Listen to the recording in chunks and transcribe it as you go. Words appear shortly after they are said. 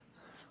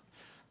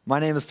My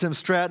name is Tim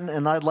Stratton,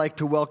 and I'd like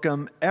to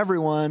welcome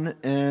everyone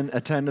in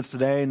attendance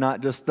today,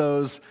 not just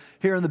those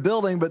here in the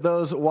building, but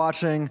those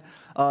watching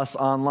us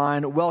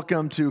online.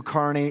 Welcome to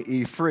Kearney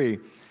E-Free.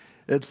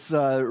 It's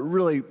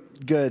really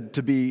good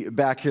to be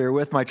back here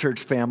with my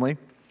church family.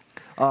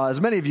 As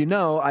many of you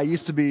know, I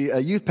used to be a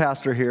youth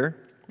pastor here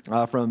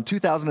from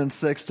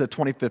 2006 to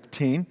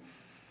 2015.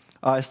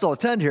 I still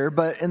attend here,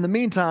 but in the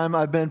meantime,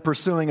 I've been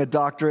pursuing a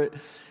doctorate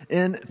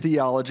in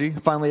theology.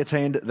 Finally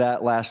attained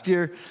that last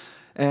year.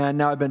 And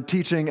now I've been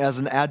teaching as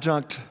an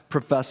adjunct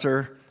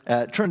professor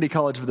at Trinity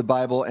College of the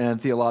Bible and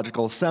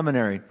Theological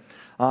Seminary.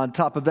 On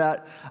top of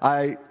that,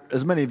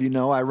 as many of you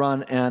know, I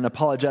run an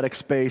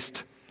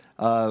apologetics-based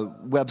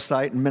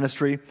website and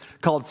ministry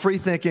called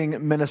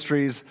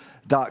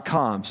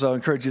freethinkingministries.com. So I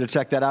encourage you to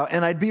check that out.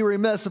 And I'd be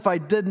remiss if I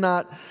did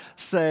not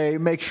say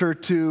make sure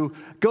to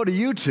go to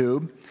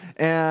YouTube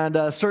and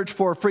search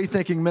for Free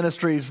Thinking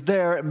Ministries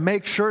there.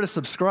 Make sure to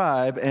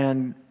subscribe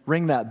and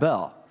ring that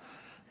bell.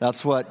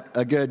 That's what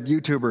a good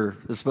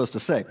YouTuber is supposed to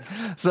say.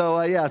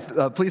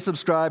 So please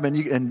subscribe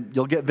and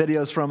you'll get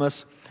videos from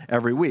us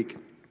every week.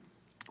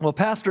 Well,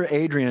 Pastor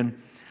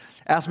Adrian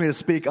asked me to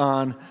speak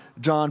on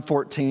John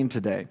 14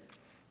 today.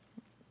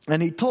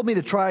 And he told me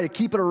to try to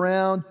keep it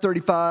around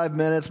 35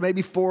 minutes,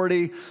 maybe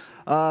 40.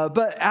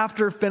 But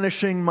after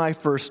finishing my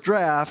first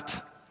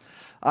draft,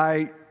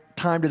 I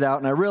timed it out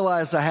and I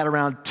realized I had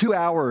around 2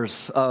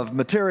 hours of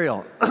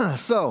material.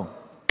 So,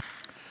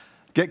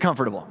 get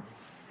comfortable.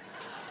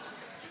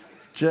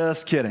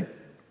 Just kidding.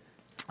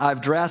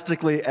 I've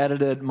drastically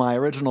edited my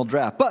original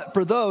draft. But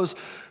for those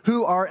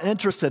who are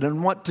interested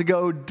and want to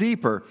go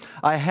deeper,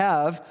 I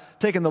have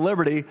taken the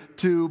liberty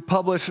to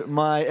publish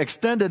my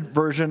extended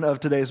version of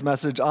today's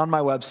message on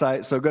my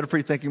website. So go to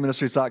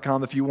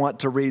freethinkingministries.com if you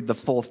want to read the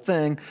full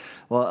thing.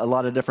 Well, a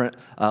lot of different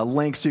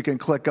links you can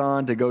click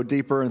on to go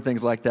deeper and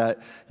things like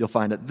that. You'll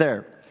find it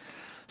there.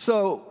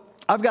 So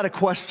I've got a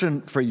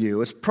question for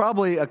you. It's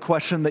probably a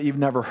question that you've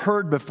never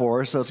heard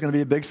before, so it's going to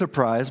be a big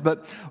surprise.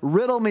 But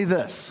riddle me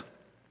this.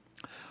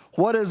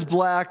 What is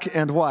black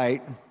and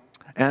white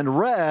and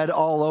red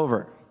all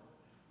over?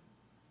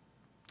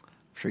 I'm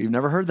sure you've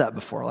never heard that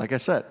before, like I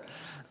said.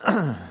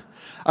 I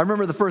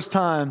remember the first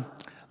time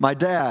my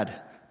dad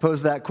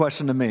posed that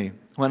question to me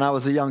when I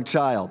was a young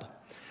child.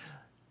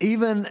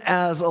 Even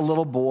as a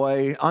little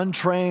boy,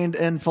 untrained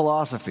in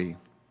philosophy,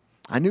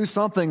 I knew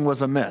something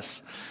was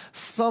amiss.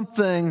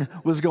 Something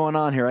was going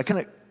on here. I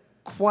couldn't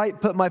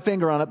quite put my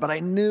finger on it, but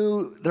I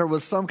knew there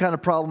was some kind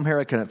of problem here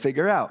I couldn't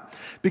figure out.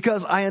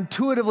 Because I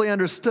intuitively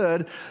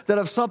understood that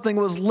if something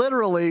was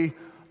literally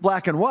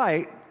black and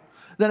white,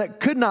 then it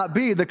could not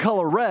be the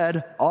color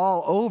red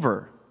all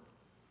over.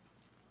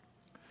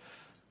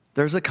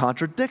 There's a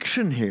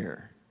contradiction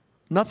here.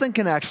 Nothing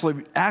can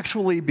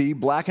actually be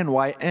black and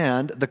white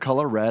and the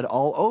color red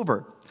all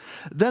over.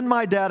 Then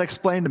my dad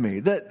explained to me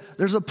that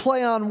there's a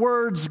play on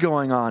words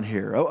going on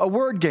here, a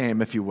word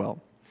game, if you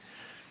will.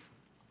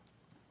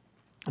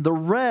 The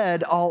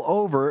red all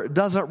over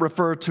doesn't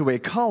refer to a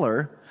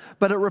color,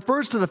 but it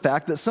refers to the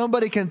fact that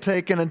somebody can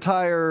take an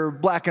entire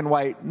black and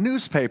white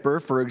newspaper,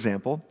 for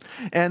example,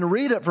 and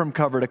read it from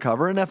cover to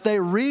cover, and if they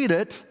read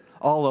it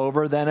all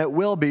over, then it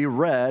will be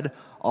red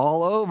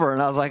all over.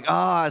 And I was like,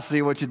 I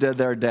see what you did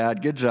there,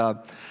 Dad. Good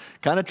job.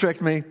 Kind of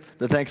tricked me,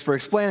 but thanks for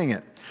explaining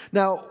it.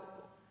 Now,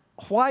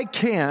 why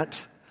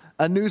can't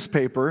a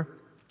newspaper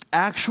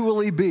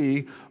actually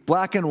be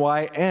black and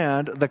white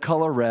and the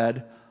color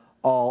red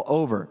all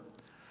over?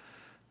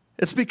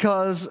 It's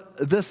because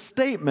this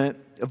statement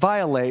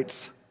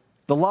violates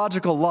the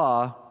logical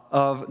law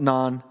of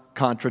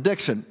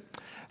non-contradiction.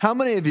 How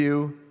many of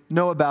you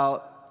know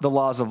about the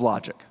laws of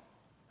logic?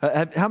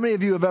 How many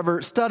of you have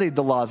ever studied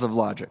the laws of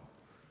logic?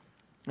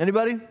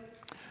 Anybody?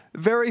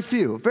 Very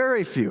few,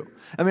 very few.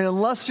 I mean,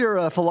 unless you're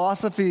a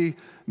philosophy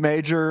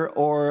major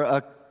or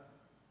a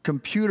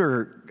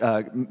computer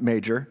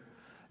major,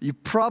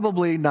 you've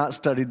probably not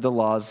studied the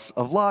laws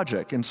of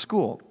logic in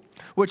school,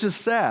 which is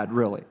sad,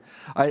 really.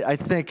 I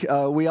think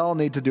we all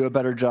need to do a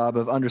better job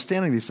of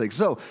understanding these things.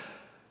 So,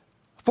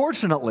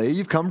 fortunately,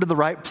 you've come to the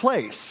right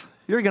place.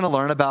 You're going to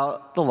learn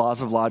about the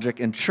laws of logic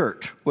in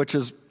church, which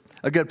is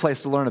a good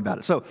place to learn about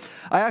it. So,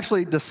 I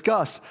actually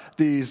discuss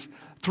these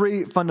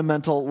 3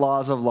 fundamental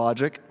laws of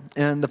logic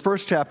in the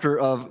first chapter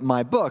of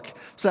my book.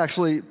 It's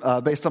actually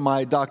based on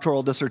my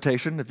doctoral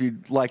dissertation, if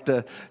you'd like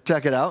to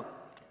check it out.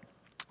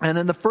 And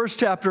in the first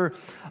chapter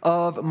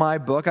of my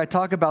book, I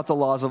talk about the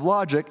laws of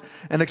logic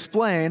and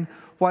explain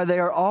why they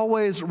are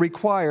always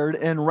required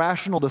in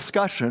rational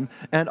discussion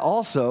and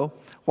also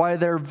why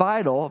they're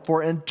vital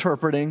for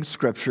interpreting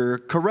Scripture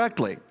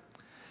correctly.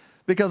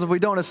 Because if we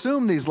don't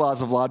assume these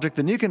laws of logic,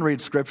 then you can read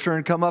Scripture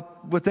and come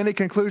up with any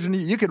conclusion.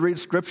 You could read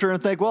Scripture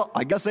and think, well,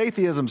 I guess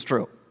atheism's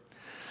true.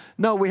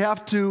 No, we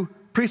have to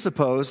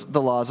presuppose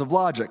the laws of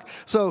logic.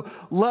 So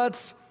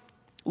let's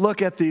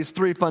look at these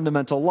 3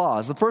 fundamental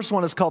laws. The first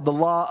one is called the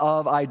law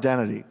of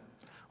identity.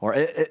 Or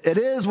it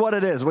is what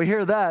it is. We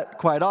hear that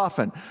quite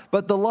often.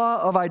 But the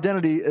law of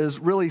identity is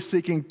really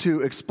seeking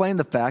to explain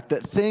the fact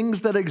that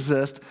things that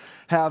exist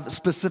have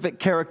specific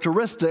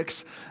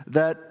characteristics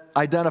that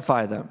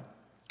identify them.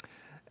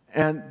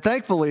 And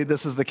thankfully,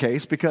 this is the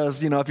case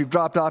because, if you've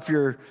dropped off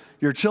your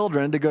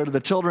children to go to the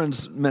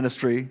children's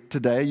ministry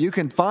today, you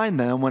can find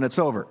them when it's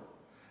over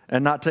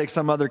and not take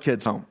some other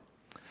kids home.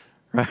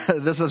 Right?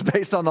 This is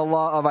based on the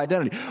law of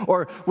identity.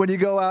 Or when you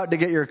go out to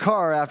get your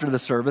car after the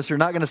service, you're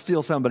not going to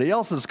steal somebody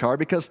else's car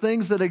because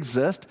things that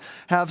exist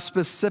have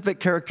specific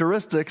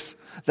characteristics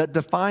that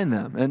define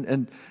them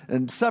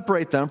and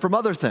separate them from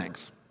other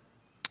things.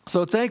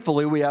 So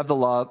thankfully, we have the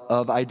law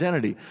of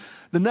identity.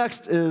 The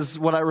next is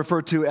what I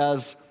refer to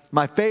as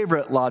my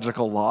favorite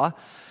logical law,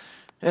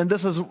 and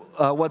this is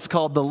what's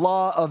called the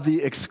law of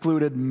the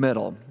excluded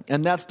middle,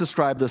 and that's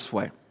described this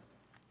way.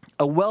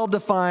 A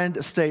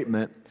well-defined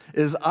statement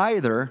is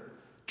either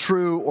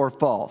true or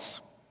false.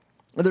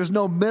 There's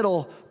no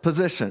middle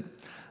position.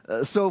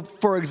 So,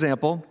 for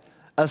example,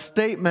 a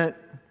statement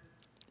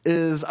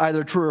is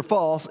either true or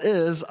false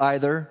is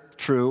either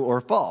true or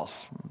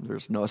false.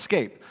 There's no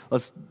escape.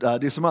 Let's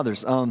do some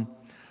others.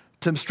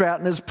 Tim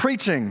Stratton is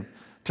preaching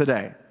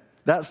today.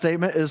 That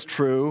statement is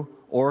true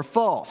or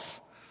false.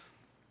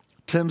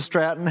 Tim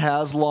Stratton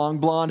has long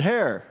blonde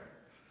hair.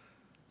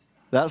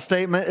 That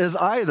statement is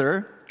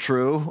either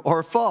true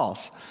or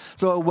false.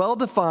 So a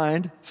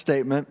well-defined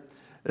statement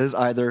is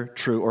either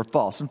true or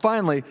false. And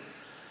finally,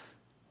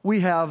 we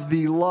have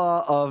the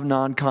law of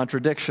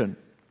non-contradiction.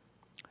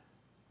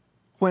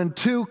 When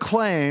two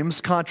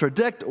claims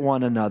contradict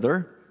one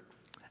another,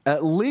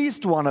 at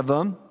least one of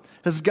them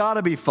has got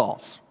to be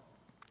false.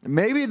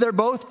 Maybe they're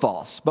both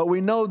false, but we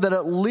know that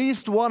at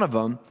least one of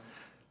them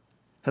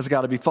has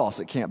got to be false.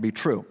 It can't be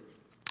true.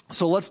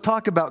 So let's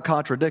talk about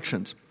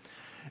contradictions.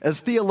 As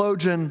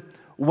theologian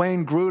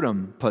Wayne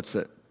Grudem puts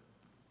it,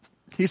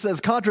 he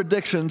says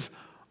contradictions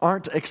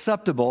aren't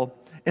acceptable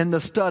in the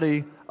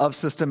study of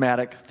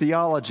systematic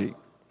theology.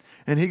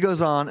 And he goes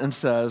on and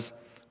says,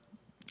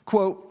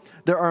 quote,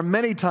 there are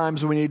many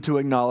times we need to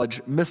acknowledge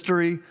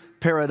mystery,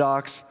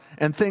 paradox,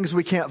 and things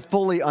we can't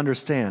fully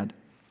understand.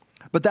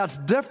 But that's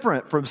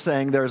different from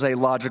saying there's a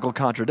logical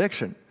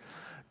contradiction.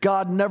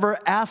 God never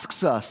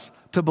asks us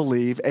to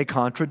believe a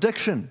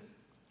contradiction,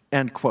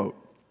 end quote.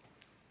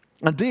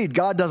 Indeed,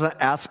 God doesn't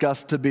ask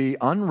us to be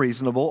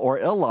unreasonable or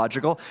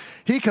illogical.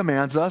 He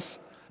commands us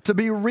to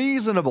be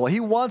reasonable. He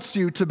wants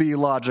you to be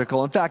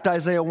logical. In fact,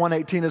 Isaiah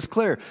 1:18 is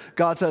clear.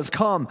 God says,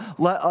 come,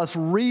 let us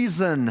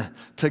reason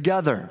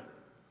together.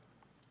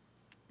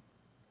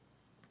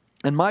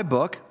 In my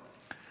book,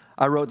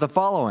 I wrote the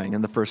following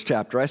in the first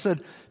chapter. I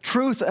said,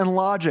 truth and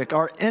logic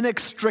are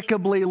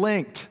inextricably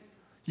linked.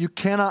 You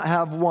cannot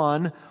have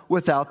one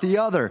without the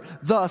other.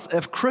 Thus,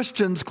 if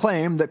Christians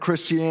claim that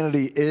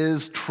Christianity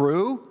is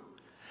true,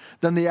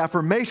 then the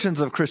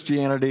affirmations of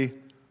Christianity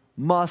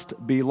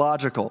must be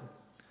logical.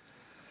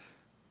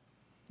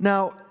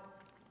 Now,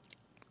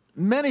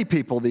 many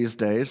people these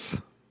days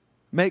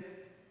make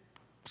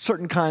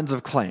certain kinds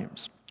of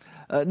claims.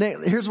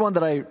 Here's one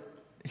that I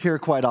hear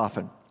quite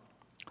often.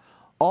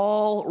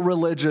 All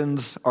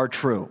religions are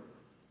true.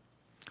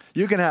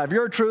 You can have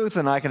your truth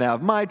and I can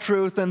have my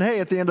truth, and hey,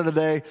 at the end of the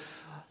day,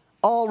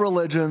 all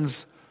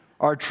religions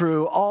are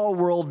true, all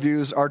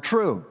worldviews are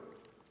true.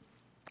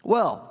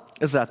 Well,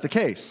 is that the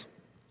case?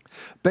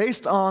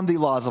 Based on the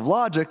laws of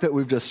logic that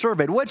we've just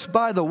surveyed, which,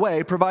 by the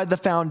way, provide the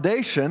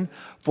foundation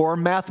for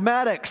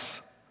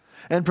mathematics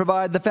and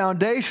provide the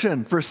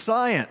foundation for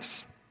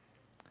science,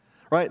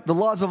 right? The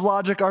laws of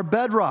logic are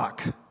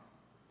bedrock.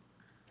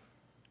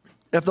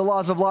 If the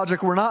laws of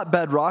logic were not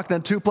bedrock,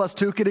 then 2 plus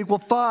 2 could equal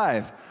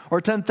 5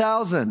 or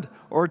 10,000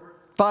 or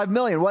 5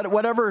 million,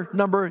 whatever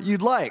number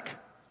you'd like.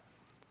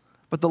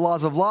 But the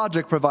laws of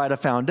logic provide a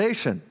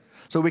foundation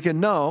so we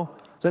can know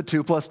that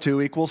 2 plus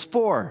 2 equals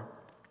 4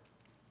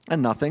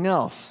 and nothing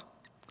else.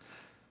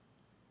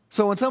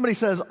 So when somebody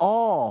says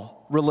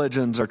all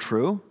religions are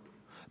true,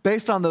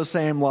 based on those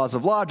same laws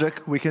of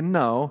logic, we can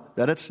know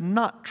that it's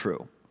not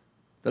true,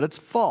 that it's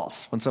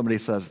false when somebody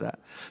says that.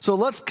 So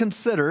let's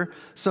consider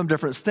some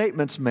different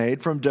statements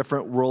made from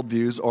different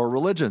worldviews or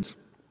religions.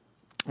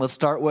 Let's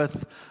start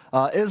with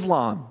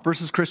Islam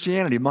versus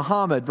Christianity,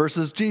 Muhammad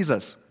versus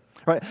Jesus.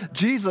 Right?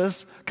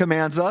 Jesus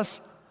commands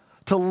us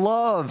to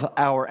love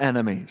our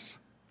enemies.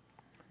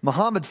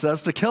 Muhammad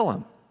says to kill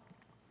him.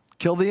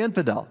 Kill the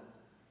infidel.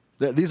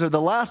 These are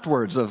the last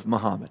words of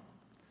Muhammad.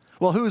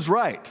 Well, who's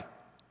right?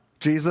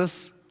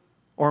 Jesus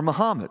or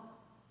Muhammad?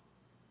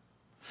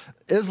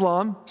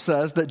 Islam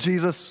says that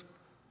Jesus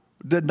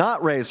did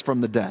not raise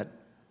from the dead.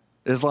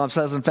 Islam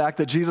says, in fact,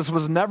 that Jesus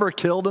was never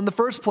killed in the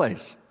first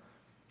place.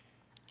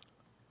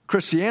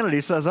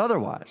 Christianity says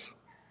otherwise.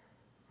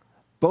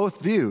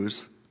 Both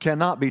views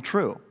cannot be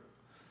true.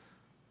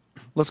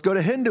 Let's go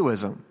to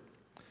Hinduism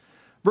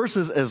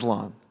versus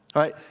Islam.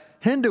 All right,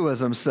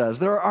 Hinduism says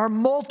there are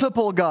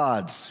multiple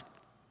gods,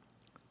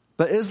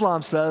 but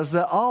Islam says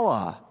that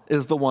Allah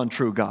is the one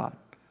true God.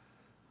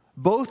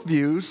 Both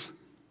views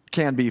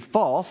can be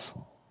false,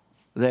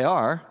 they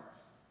are,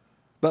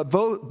 but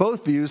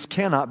both views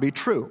cannot be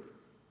true.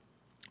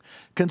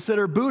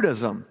 Consider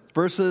Buddhism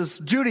versus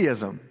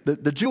Judaism,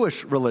 the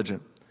Jewish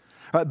religion.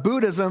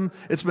 Buddhism,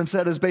 it's been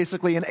said, is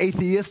basically an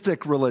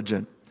atheistic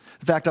religion.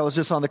 In fact, I was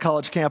just on the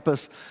college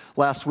campus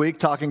last week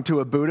talking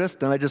to a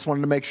Buddhist, and I just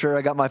wanted to make sure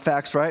I got my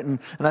facts right. And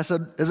I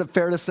said, is it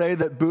fair to say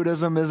that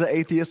Buddhism is an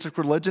atheistic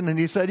religion? And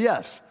he said,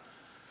 yes.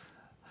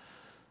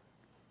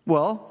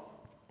 Well,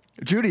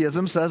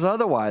 Judaism says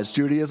otherwise.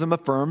 Judaism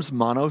affirms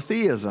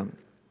monotheism.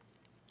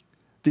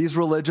 These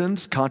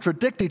religions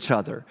contradict each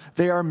other.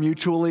 They are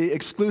mutually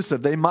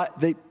exclusive. They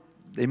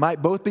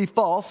might both be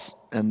false,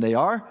 and they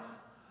are,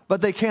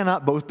 but they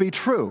cannot both be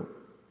true.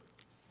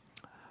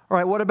 All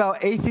right, what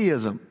about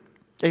atheism?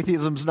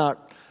 Atheism's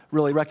not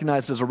really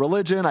recognized as a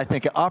religion. I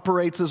think it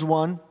operates as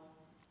one.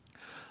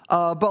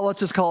 But let's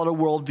just call it a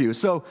worldview.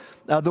 So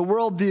the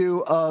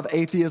worldview of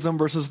atheism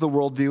versus the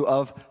worldview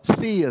of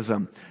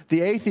theism.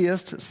 The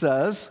atheist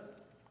says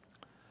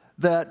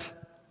that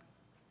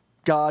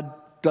God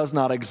does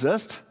not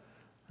exist,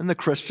 and the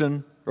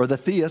Christian or the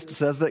theist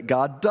says that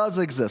God does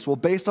exist. Well,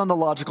 based on the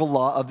logical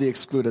law of the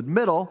excluded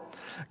middle,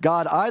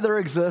 God either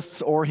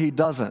exists or he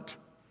doesn't.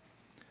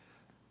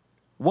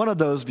 One of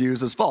those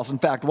views is false. In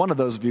fact, one of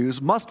those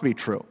views must be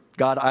true.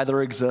 God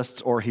either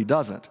exists or he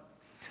doesn't.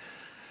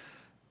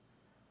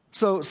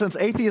 So since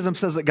atheism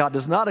says that God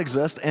does not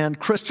exist, and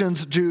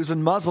Christians, Jews,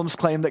 and Muslims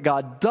claim that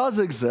God does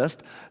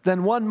exist,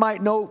 then one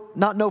might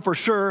not know for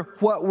sure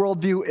what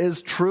worldview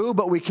is true,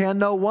 but we can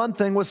know one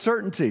thing with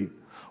certainty.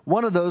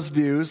 One of those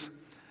views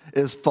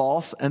is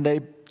false, and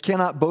they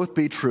cannot both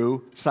be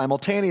true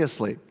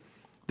simultaneously.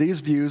 These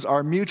views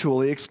are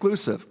mutually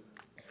exclusive.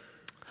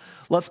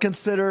 Let's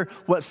consider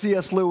what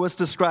C.S. Lewis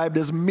described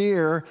as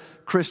mere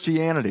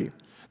Christianity.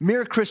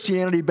 Mere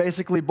Christianity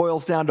basically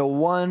boils down to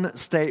one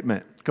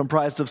statement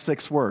comprised of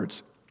 6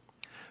 words.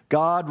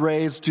 God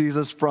raised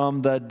Jesus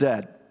from the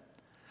dead.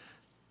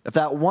 If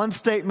that one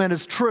statement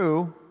is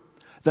true,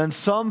 then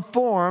some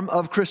form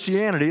of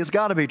Christianity has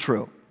got to be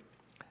true.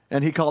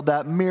 And he called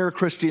that mere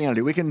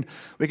Christianity. We can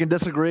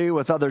disagree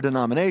with other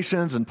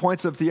denominations and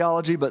points of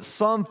theology, but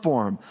some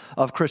form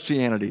of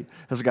Christianity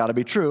has got to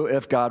be true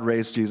if God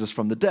raised Jesus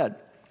from the dead.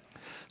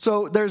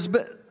 So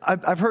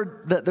I've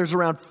heard that there's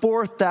around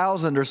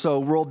 4,000 or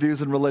so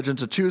worldviews and religions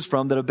to choose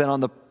from that have been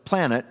on the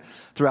planet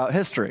throughout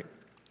history.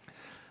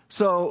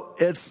 So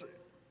it's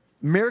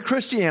mere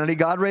Christianity,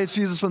 God raised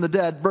Jesus from the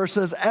dead,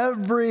 versus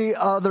every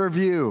other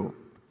view.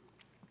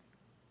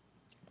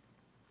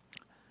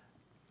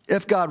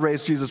 If God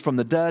raised Jesus from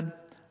the dead,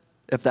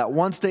 if that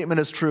one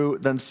statement is true,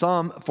 then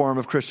some form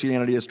of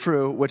Christianity is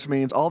true, which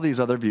means all these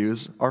other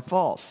views are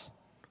false,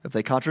 if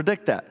they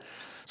contradict that.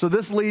 So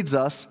this leads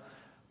us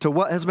to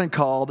what has been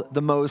called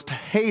the most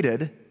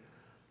hated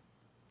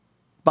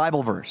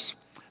Bible verse,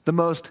 the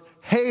most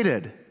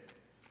hated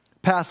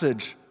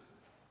passage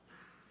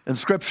in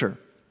Scripture.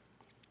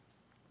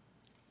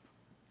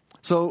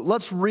 So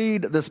let's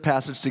read this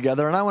passage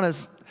together, and I want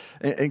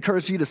to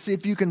encourage you to see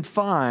if you can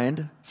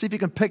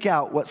pick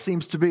out what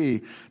seems to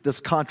be this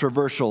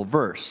controversial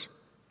verse,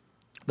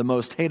 the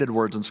most hated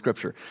words in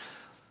Scripture.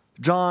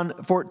 John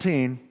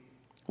 14,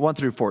 1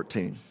 through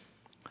 14.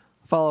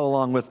 Follow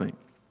along with me.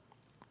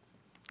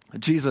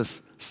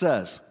 Jesus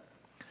says,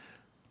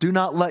 "Do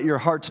not let your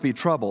hearts be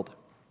troubled.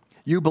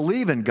 You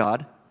believe in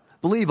God,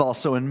 believe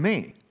also in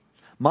me.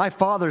 My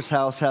Father's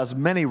house has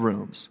many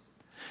rooms.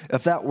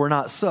 If that were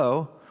not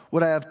so,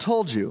 would I have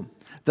told you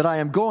that I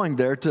am going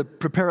there to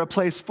prepare a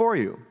place for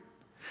you?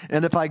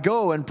 And if I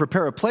go and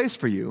prepare a place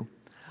for you,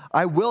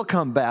 I will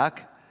come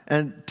back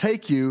and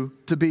take you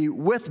to be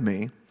with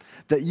me,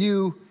 that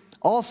you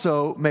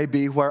also may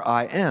be where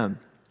I am.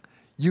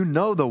 You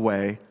know the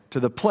way to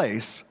the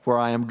place where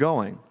I am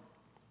going."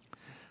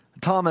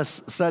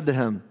 Thomas said to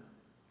him,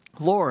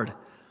 "Lord,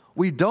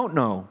 we don't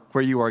know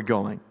where you are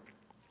going,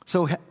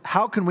 so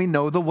how can we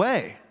know the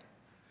way?"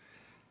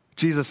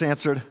 Jesus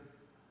answered,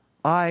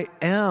 "I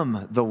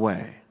am the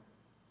way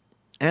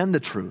and the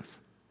truth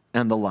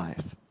and the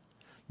life.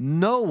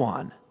 No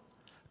one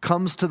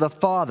comes to the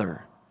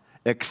Father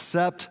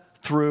except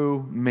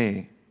through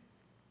me.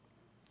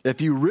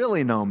 If you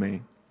really know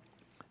me,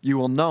 you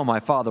will know my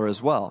Father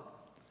as well.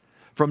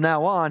 From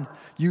now on,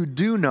 you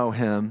do know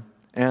him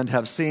and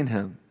have seen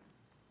him."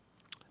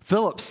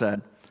 Philip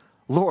said,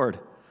 "Lord,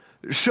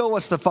 show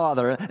us the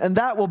Father, and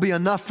that will be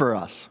enough for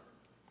us."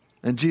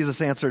 And Jesus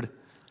answered,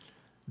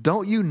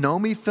 "Don't you know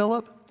me,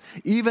 Philip?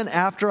 Even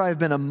after I've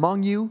been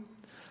among you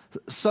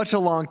such a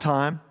long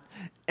time,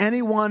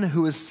 anyone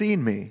who has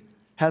seen me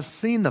has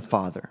seen the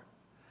Father.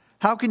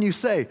 How can you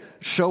say,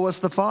 'Show us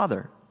the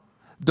Father'?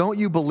 Don't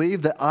you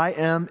believe that I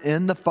am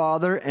in the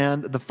Father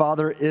and the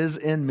Father is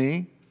in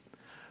me?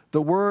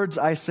 The words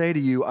I say to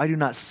you, I do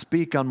not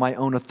speak on my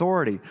own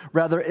authority.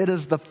 Rather, it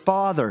is the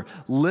Father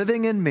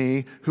living in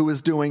me who is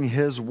doing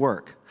his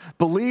work.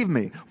 Believe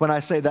me when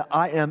I say that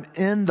I am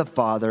in the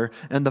Father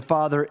and the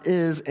Father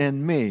is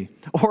in me.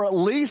 Or at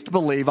least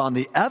believe on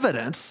the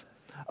evidence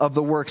of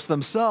the works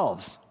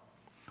themselves.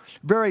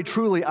 Very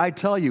truly, I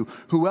tell you,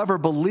 whoever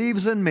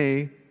believes in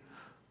me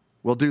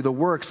will do the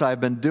works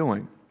I've been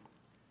doing.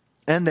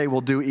 and they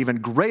will do even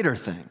greater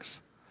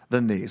things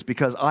than these,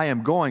 because I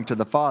am going to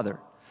the Father.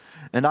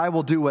 And I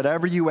will do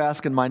whatever you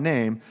ask in my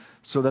name,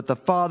 so that the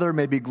Father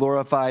may be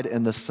glorified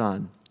in the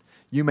Son.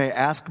 You may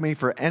ask me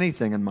for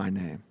anything in my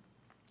name,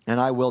 and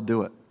I will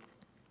do it.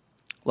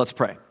 Let's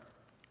pray.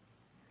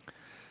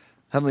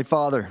 Heavenly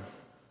Father,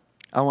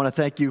 I want to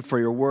thank you for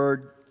your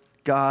word.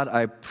 God,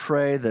 I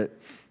pray that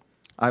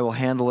I will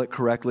handle it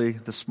correctly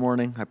this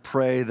morning. I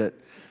pray that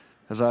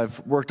as I've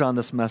worked on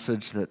this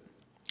message that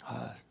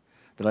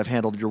I've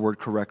handled your word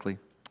correctly.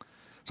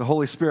 So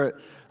Holy Spirit,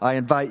 I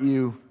invite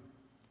you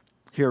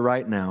here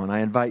right now, and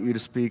I invite you to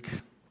speak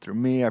through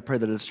me. I pray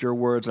that it's your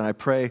words, and I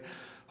pray,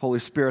 Holy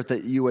Spirit,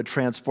 that you would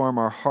transform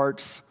our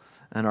hearts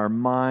and our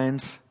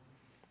minds.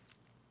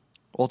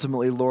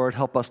 Ultimately, Lord,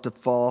 help us to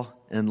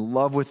fall in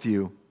love with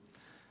you.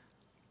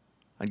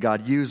 And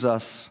God, use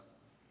us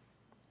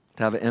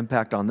to have an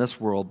impact on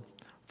this world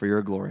for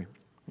your glory.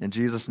 In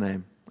Jesus'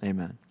 name,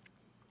 amen.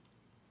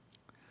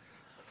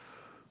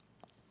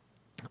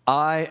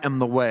 I am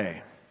the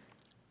way,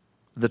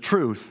 the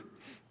truth,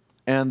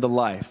 and the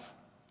life.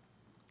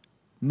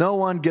 No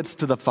one gets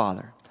to the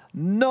Father.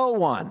 No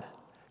one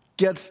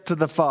gets to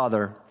the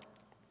Father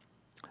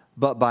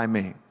but by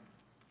me.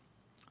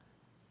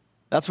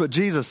 That's what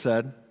Jesus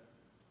said.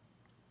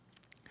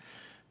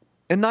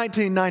 In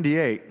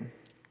 1998,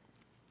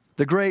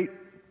 the great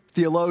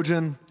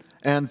theologian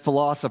and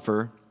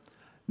philosopher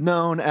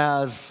known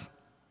as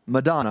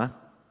Madonna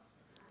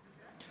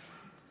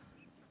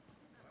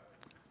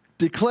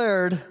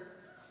declared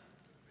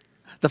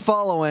the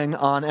following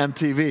on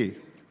MTV.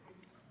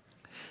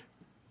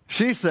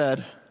 She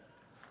said,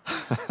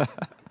 you're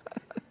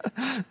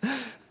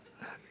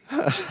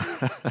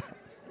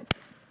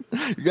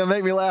going to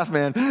make me laugh,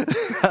 man.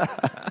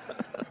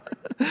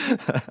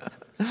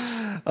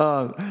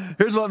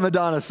 Here's what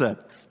Madonna said.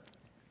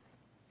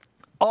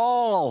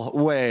 All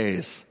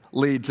ways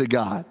lead to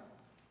God.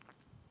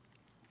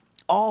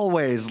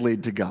 Always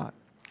lead to God.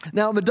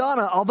 Now,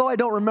 Madonna, although I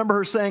don't remember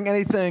her saying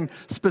anything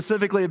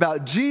specifically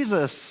about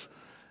Jesus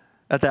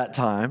at that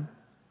time,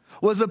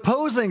 was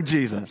opposing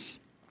Jesus.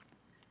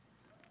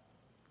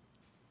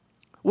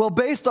 Well,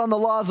 based on the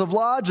laws of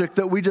logic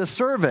that we just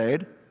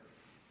surveyed,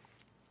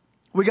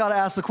 we got to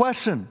ask the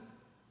question,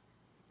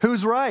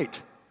 who's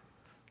right?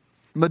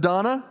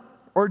 Madonna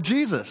or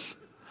Jesus?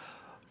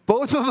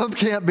 Both of them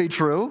can't be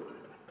true.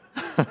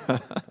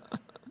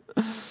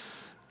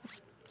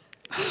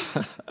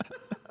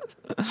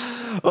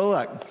 Well,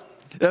 look,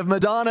 if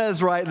Madonna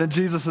is right, then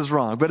Jesus is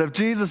wrong. But if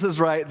Jesus is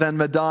right, then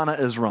Madonna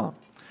is wrong.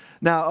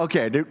 Now,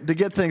 okay, to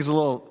get things a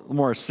little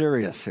more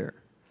serious here.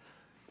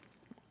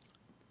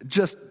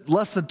 Just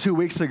less than 2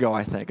 weeks ago,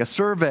 I think, a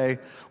survey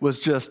was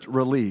just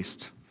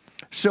released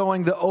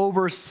showing that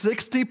over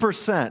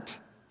 60%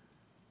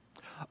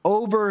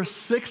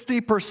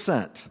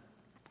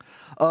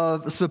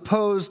 of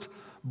supposed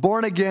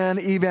born-again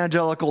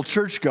evangelical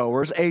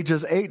churchgoers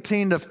ages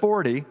 18 to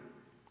 40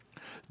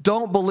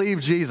 don't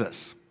believe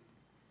Jesus.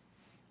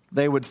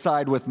 They would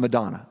side with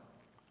Madonna.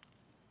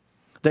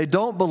 They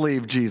don't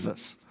believe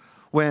Jesus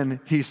when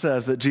Jesus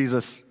says that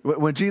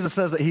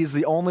he's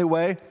the only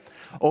way.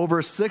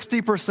 Over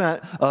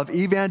 60% of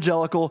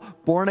evangelical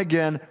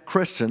born-again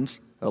Christians,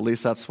 at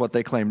least that's what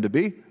they claim to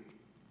be,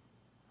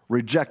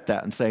 reject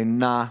that and say,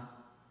 nah,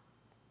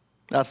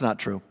 that's not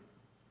true.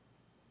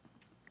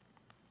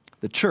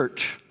 The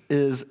church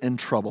is in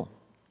trouble.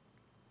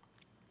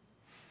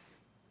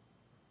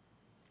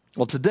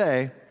 Well,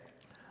 today,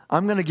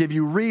 I'm going to give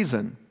you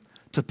reason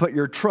to put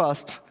your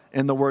trust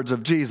in the words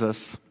of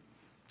Jesus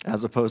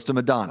as opposed to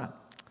Madonna,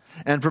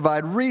 and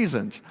provide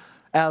reasons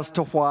as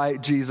to why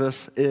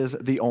Jesus is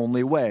the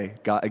only way.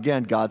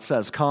 God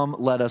says, come,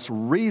 let us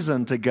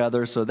reason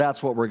together, so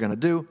that's what we're going to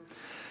do.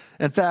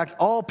 In fact,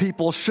 all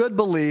people should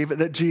believe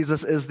that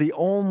Jesus is the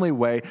only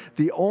way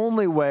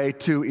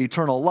to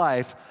eternal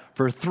life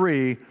for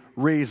 3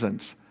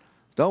 reasons.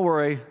 Don't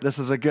worry, this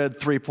is a good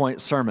 3-point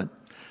sermon.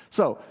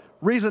 So,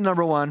 reason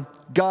number 1,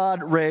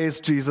 God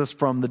raised Jesus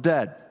from the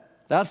dead.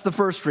 That's the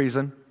first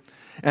reason.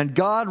 And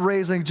God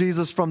raising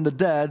Jesus from the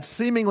dead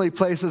seemingly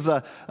places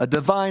a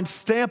divine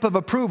stamp of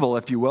approval,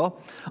 if you will,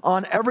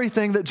 on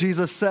everything that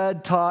Jesus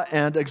said, taught,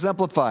 and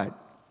exemplified.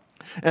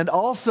 And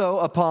also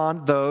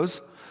upon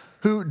those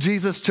who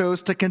Jesus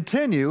chose to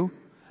continue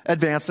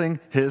advancing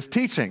his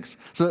teachings.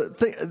 So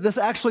this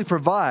actually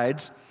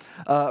provides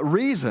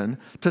reason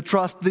to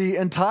trust the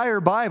entire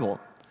Bible.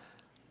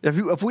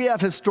 If we have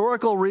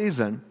historical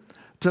reason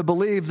to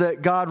believe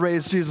that God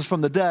raised Jesus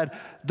from the dead,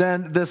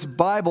 then this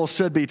Bible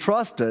should be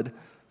trusted,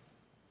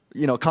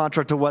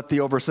 contrary to what the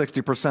over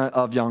 60%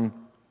 of young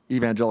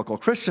evangelical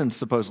Christians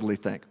supposedly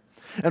think.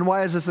 And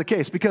why is this the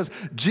case? Because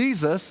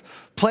Jesus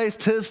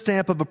placed his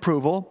stamp of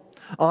approval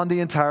on the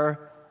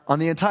entire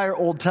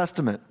Old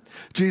Testament.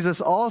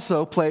 Jesus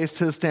also placed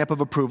his stamp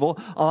of approval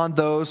on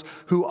those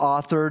who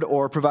authored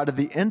or provided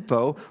the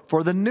info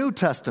for the New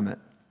Testament.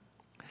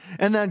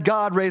 And then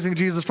God, raising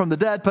Jesus from the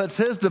dead, puts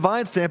his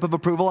divine stamp of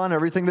approval on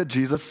everything that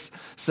Jesus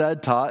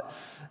said, taught,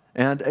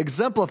 and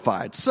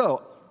exemplified.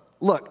 So,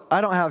 look,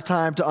 I don't have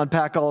time to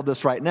unpack all of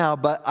this right now,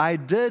 but I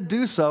did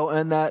do so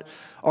in that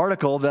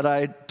article that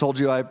I told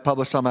you I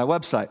published on my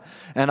website.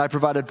 And I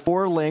provided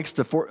 4 links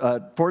to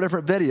 4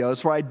 different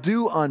videos where I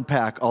do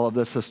unpack all of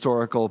this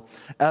historical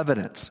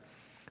evidence.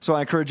 So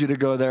I encourage you to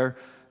go there,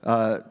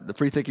 the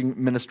Free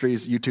Thinking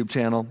Ministries YouTube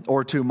channel,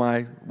 or to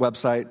my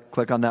website.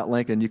 Click on that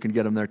link and you can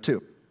get them there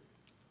too.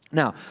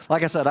 Now,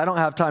 like I said, I don't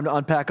have time to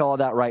unpack all of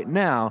that right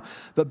now,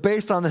 but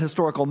based on the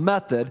historical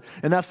method,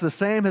 and that's the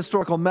same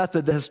historical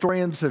method that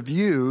historians have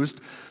used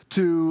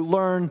to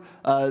learn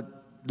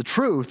the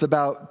truth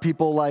about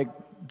people like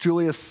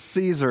Julius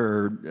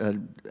Caesar,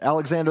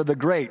 Alexander the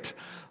Great,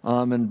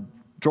 and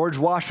George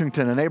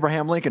Washington and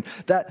Abraham Lincoln.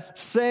 That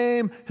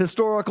same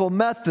historical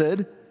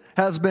method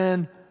has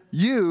been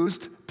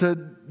used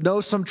to know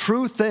some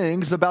true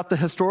things about the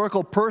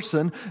historical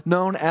person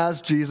known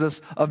as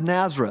Jesus of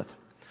Nazareth.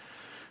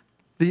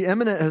 The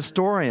eminent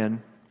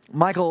historian,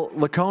 Michael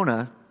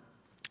Licona,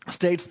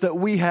 states that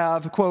we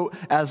have, quote,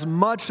 as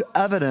much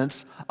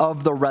evidence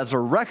of the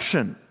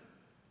resurrection,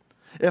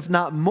 if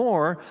not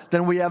more,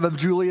 than we have of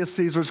Julius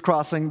Caesar's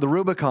crossing the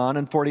Rubicon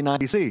in 49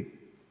 BC.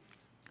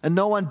 And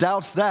no one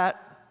doubts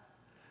that,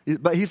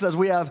 but he says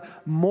we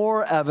have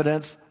more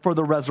evidence for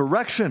the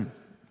resurrection.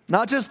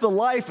 Not just the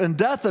life and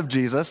death of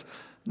Jesus,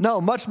 no,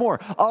 much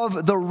more,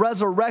 of the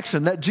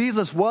resurrection, that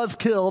Jesus was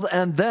killed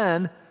and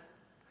then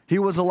he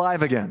was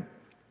alive again.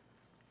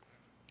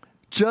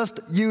 Just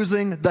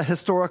using the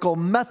historical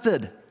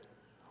method,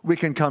 we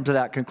can come to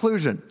that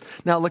conclusion.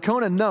 Now,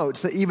 Licona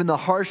notes that even the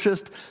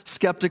harshest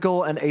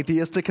skeptical and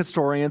atheistic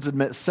historians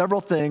admit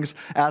several things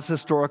as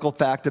historical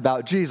fact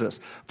about Jesus.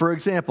 For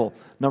example,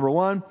 number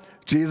 1,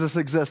 Jesus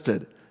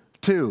existed.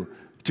 2,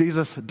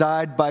 Jesus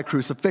died by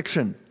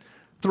crucifixion.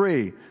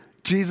 3,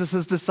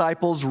 Jesus'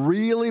 disciples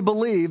really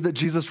believed that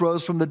Jesus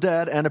rose from the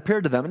dead and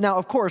appeared to them. Now,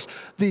 of course,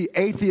 the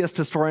atheist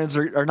historians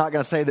are not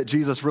going to say that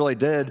Jesus really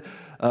did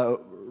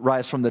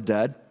rise from the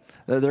dead.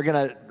 They're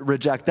going to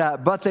reject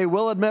that, but they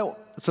will admit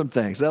some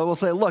things. They will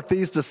say, look,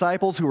 these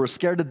disciples who were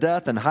scared to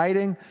death and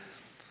hiding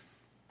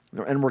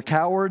and were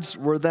cowards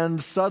were then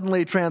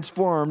suddenly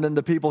transformed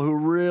into people who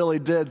really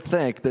did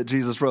think that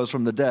Jesus rose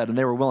from the dead, and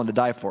they were willing to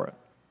die for it.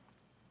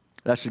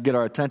 That should get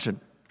our attention.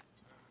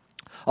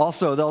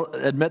 Also, they'll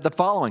admit the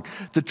following.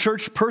 The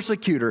church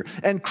persecutor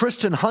and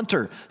Christian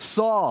hunter,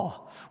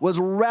 Saul, was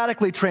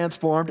radically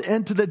transformed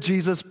into the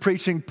Jesus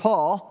preaching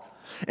Paul,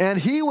 and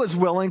he was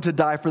willing to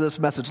die for this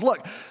message.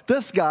 Look,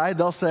 this guy,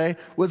 they'll say,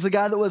 was the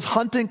guy that was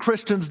hunting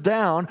Christians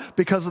down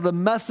because of the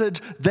message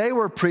they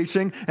were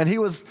preaching, and he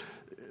was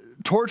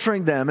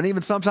torturing them and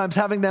even sometimes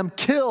having them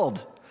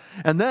killed.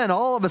 And then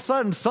all of a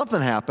sudden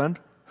something happened.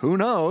 Who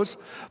knows?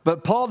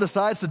 But Paul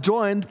decides to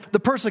join the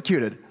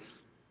persecuted.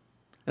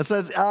 And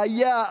says,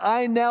 yeah,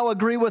 I now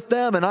agree with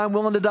them and I'm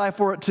willing to die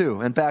for it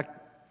too. In fact,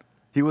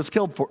 he was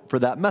killed for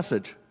that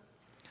message.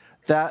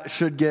 That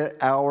should get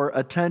our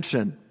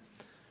attention.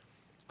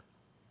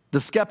 The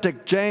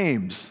skeptic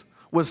James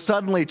was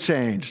suddenly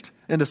changed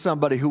into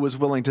somebody who was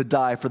willing to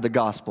die for the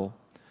gospel.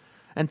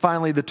 And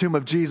finally, the tomb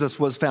of Jesus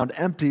was found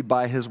empty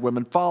by his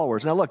women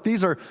followers. Now look,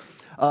 these are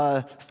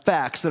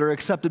facts that are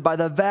accepted by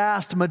the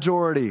vast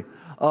majority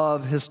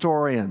of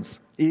historians,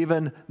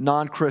 even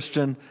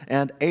non-Christian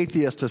and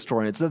atheist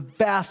historians. The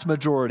vast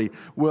majority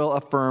will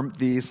affirm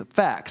these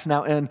facts.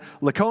 Now, in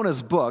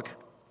Licona's book,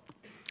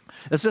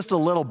 it's just a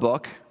little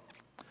book.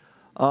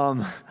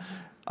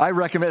 I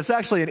recommend, it's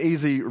actually an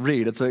easy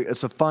read. It's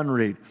a fun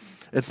read.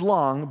 It's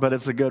long, but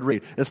it's a good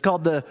read. It's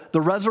called The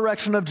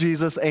Resurrection of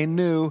Jesus, A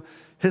New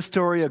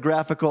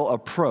Historiographical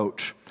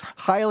Approach.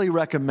 Highly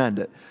recommend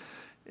it.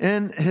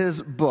 In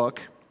his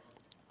book,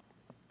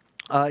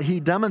 he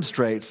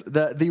demonstrates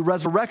that the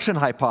resurrection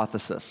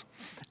hypothesis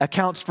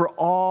accounts for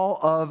all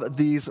of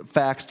these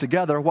facts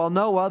together, while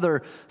no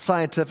other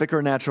scientific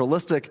or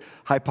naturalistic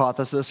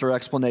hypothesis or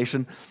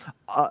explanation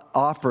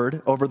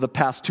offered over the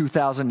past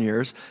 2,000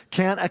 years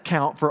can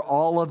account for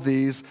all of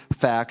these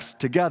facts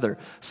together.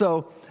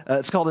 So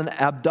it's called an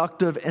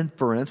abductive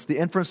inference. The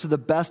inference to the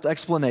best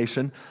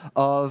explanation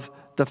of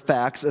the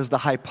facts is the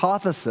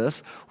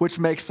hypothesis, which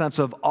makes sense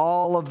of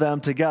all of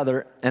them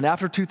together. And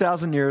after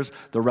 2,000 years,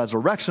 the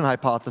resurrection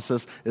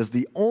hypothesis is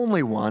the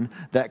only one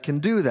that can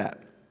do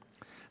that.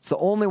 It's the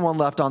only one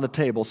left on the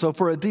table. So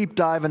for a deep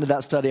dive into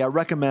that study, I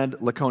recommend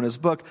Licona's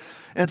book.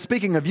 And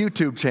speaking of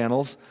YouTube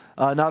channels,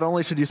 not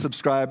only should you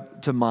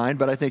subscribe to mine,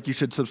 but I think you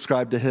should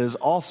subscribe to his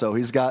also.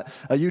 He's got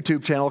a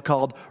YouTube channel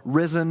called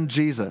Risen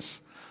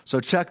Jesus. So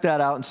check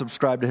that out and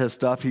subscribe to his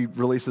stuff. He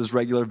releases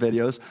regular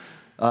videos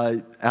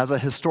as a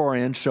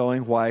historian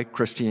showing why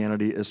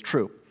Christianity is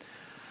true.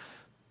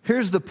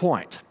 Here's the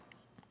point.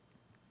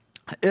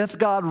 If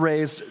God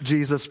raised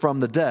Jesus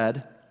from the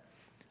dead,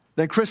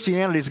 then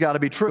Christianity's got to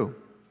be true.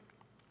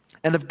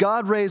 And if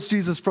God raised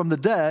Jesus from the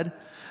dead,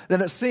 then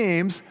it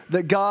seems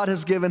that God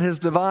has given his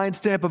divine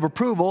stamp of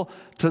approval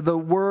to the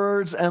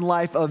words and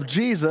life of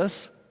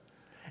Jesus,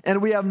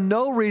 and we have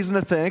no reason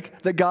to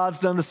think that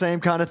God's done the same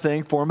kind of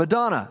thing for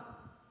Madonna.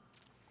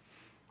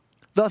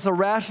 Thus, a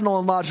rational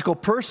and logical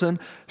person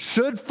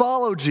should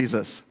follow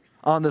Jesus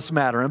on this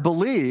matter and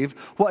believe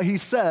what he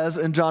says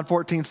in John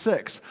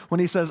 14:6 when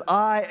he says,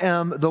 I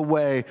am the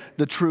way,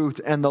 the truth,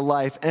 and the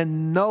life,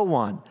 and no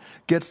one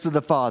gets to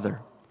the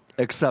Father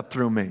except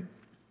through me.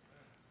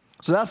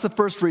 So that's the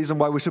first reason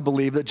why we should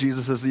believe that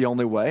Jesus is the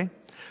only way,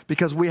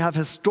 because we have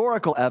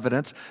historical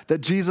evidence that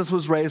Jesus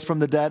was raised from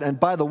the dead. And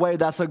by the way,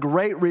 that's a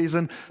great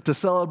reason to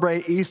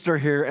celebrate Easter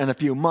here in a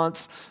few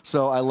months,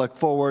 so I look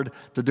forward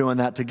to doing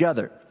that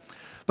together.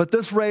 But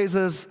this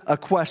raises a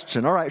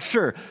question. All right,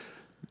 sure,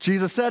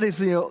 Jesus said he's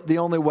the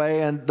only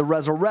way, and the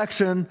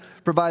resurrection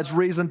provides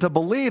reason to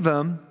believe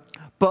him,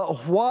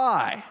 but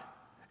why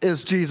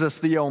is Jesus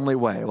the only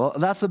way? Well,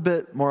 that's a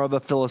bit more of a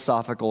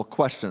philosophical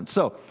question.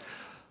 So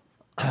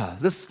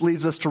this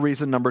leads us to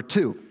reason number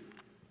 2.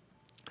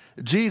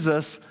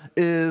 Jesus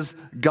is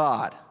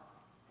God.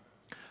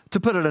 To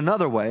put it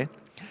another way,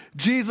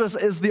 Jesus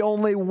is the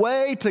only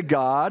way to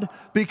God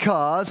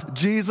because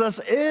Jesus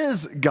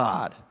is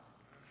God.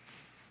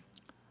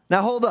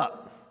 Now hold up.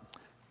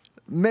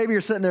 Maybe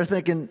you're sitting there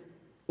thinking,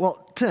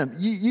 well, Tim,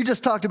 you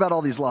just talked about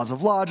all these laws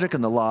of logic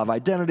and the law of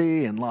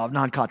identity and law of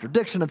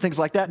non-contradiction and things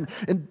like that.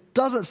 And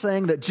doesn't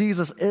saying that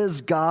Jesus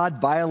is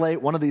God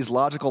violate one of these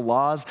logical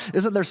laws?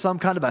 Isn't there some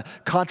kind of a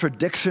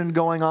contradiction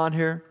going on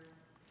here?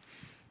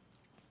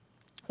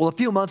 Well, a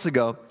few months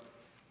ago,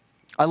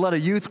 I led a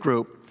youth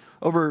group,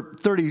 over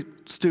 30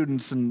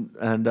 students and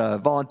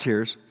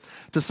volunteers,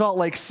 to Salt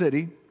Lake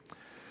City.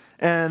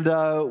 And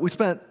we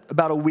spent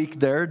about a week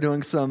there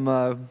doing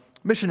some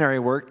missionary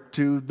work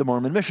to the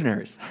Mormon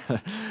missionaries.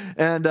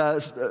 And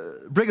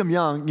Brigham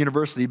Young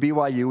University,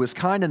 BYU, was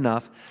kind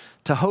enough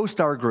to host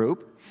our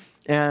group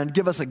and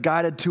give us a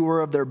guided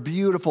tour of their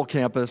beautiful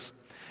campus.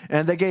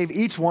 And they gave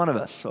each one of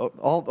us,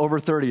 all over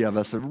 30 of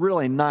us, a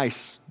really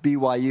nice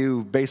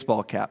BYU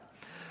baseball cap.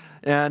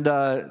 And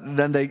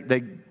then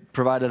they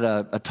provided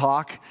a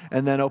talk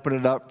and then opened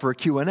it up for a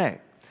Q&A.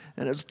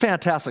 And it was a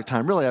fantastic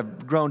time. Really,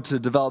 I've grown to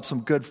develop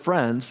some good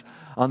friends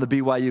on the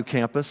BYU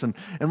campus. And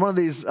one of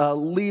these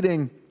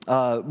leading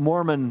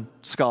Mormon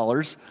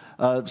scholars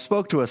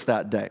spoke to us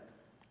that day,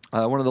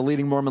 one of the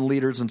leading Mormon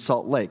leaders in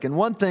Salt Lake. And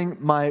one thing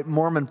my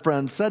Mormon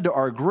friend said to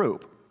our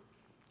group,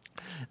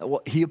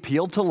 well, he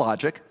appealed to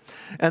logic,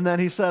 and then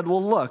he said,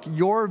 well, look,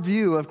 your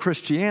view of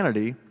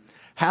Christianity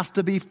has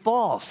to be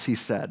false, he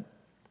said,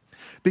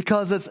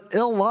 because it's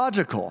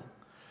illogical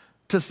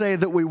to say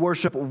that we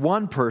worship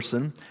one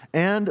person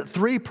and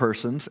 3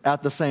 persons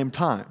at the same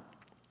time.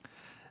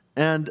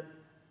 And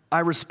I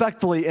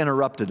respectfully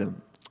interrupted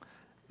him.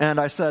 And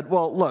I said,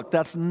 well, look,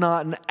 that's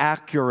not an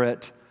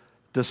accurate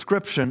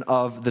description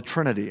of the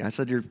Trinity. I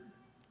said, you're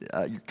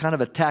kind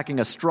of attacking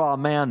a straw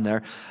man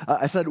there.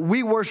 I said,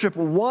 we worship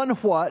one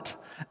what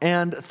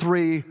and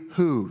 3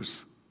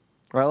 whos.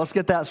 All right, let's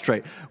get that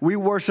straight. We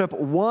worship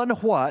one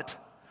what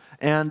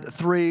and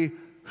 3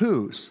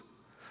 whos.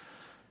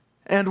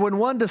 And when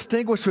one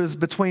distinguishes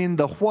between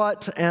the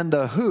what and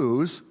the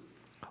whos,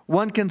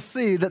 one can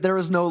see that there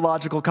is no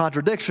logical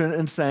contradiction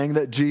in saying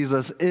that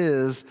Jesus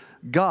is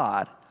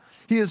God.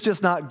 He is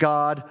just not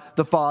God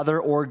the Father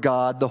or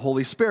God the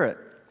Holy Spirit.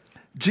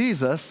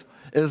 Jesus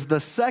is the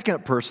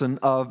second person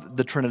of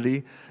the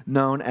Trinity,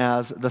 known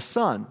as the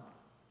Son.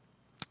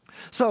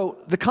 So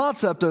the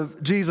concept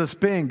of Jesus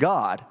being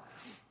God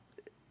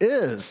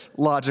is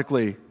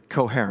logically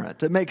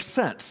coherent. It makes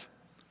sense.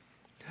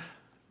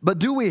 But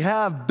do we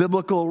have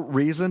biblical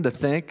reason to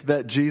think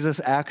that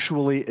Jesus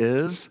actually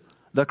is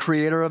the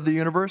creator of the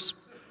universe?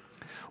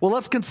 Well,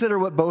 let's consider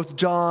what both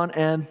John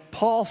and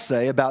Paul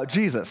say about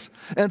Jesus.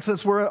 And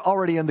since we're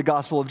already in the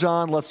Gospel of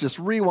John, let's just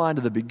rewind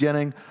to the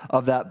beginning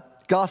of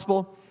that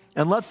gospel,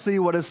 and let's see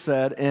what is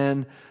said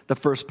in the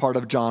first part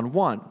of John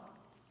 1.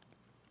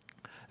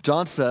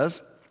 John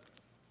says,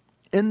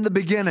 "In the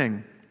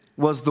beginning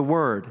was the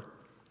Word,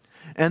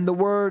 and the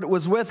Word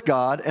was with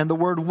God, and the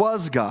Word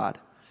was God.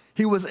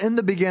 He was in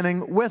the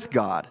beginning with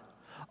God.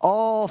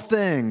 All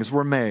things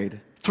were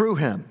made through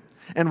him,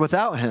 and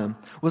without him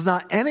was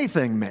not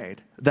anything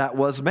made that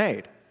was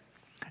made.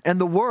 And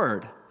the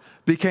Word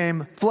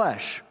became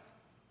flesh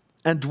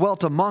and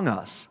dwelt among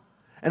us,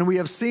 and we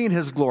have seen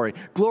his glory,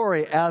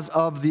 glory as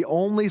of the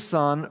only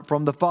Son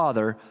from the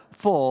Father,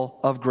 full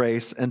of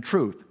grace and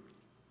truth."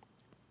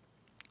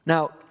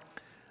 Now,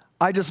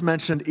 I just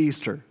mentioned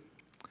Easter,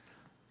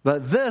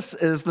 but this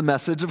is the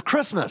message of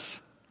Christmas.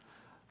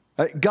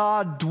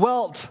 God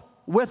dwelt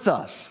with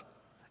us,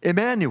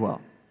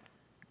 Emmanuel.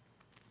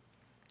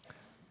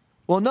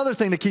 Well, another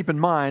thing to keep in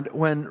mind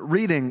when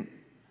reading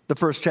the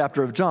first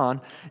chapter of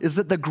John is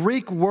that the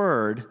Greek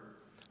word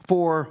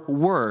for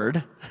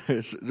word,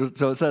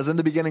 so it says in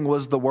the beginning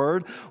was the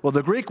Word. Well,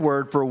 the Greek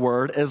word for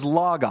word is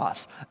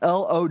logos,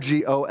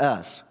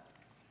 Logos.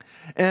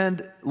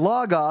 And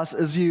logos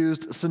is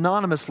used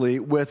synonymously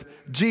with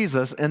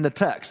Jesus in the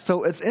text.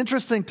 So it's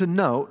interesting to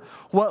note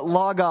what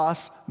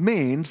logos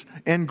means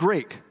in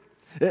Greek.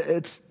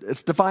 It's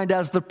defined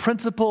as the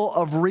principle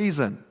of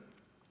reason.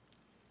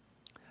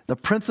 The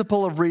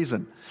principle of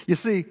reason. You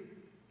see,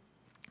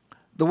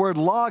 the word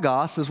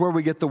logos is where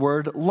we get the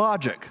word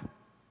logic.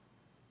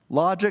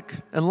 Logic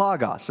and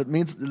logos. It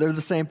means they're the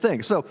same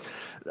thing. So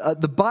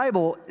the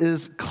Bible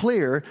is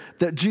clear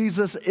that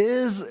Jesus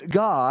is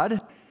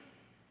God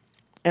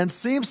and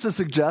seems to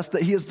suggest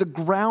that he is the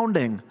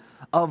grounding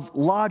of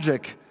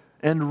logic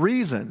and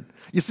reason.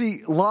 You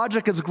see,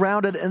 logic is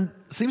grounded and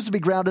seems to be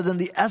grounded in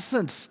the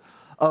essence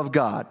of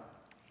God.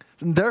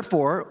 And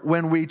therefore,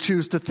 when we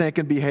choose to think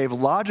and behave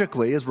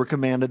logically, as we're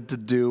commanded to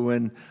do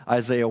in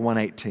Isaiah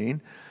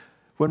 1:18,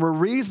 when we're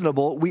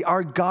reasonable, we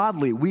are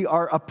godly. We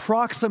are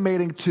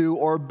approximating to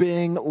or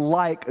being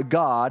like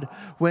God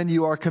when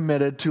you are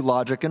committed to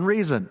logic and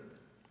reason.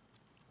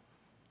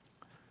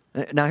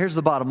 Now, here's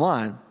the bottom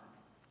line.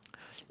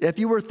 If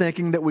you were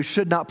thinking that we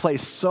should not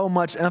place so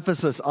much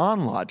emphasis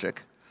on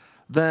logic,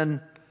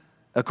 then,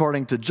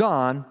 according to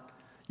John,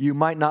 you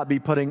might not be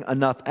putting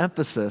enough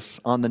emphasis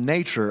on the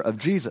nature of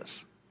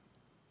Jesus.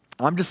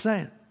 I'm just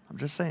saying.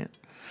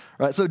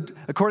 Right? So,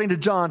 according to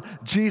John,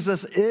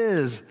 Jesus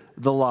is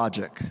the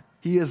logic.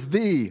 He is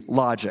the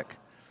logic.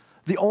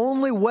 The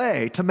only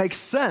way to make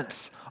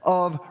sense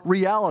of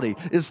reality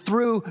is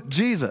through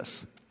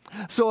Jesus.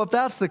 So if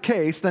that's the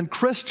case, then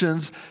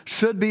Christians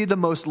should be the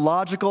most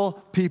logical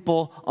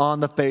people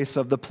on the face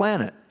of the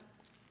planet.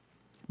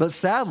 But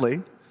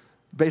sadly,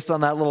 based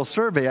on that little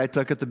survey I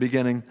took at the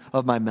beginning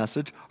of my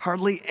message,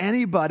 hardly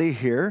anybody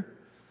here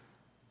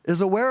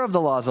is aware of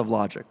the laws of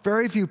logic.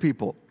 Very few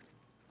people.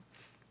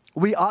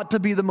 We ought to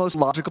be the most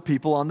logical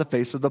people on the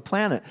face of the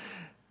planet.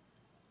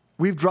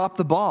 We've dropped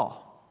the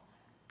ball.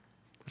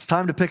 It's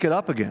time to pick it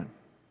up again.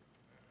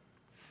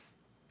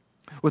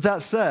 With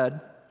that said,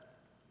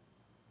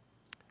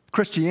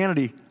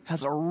 Christianity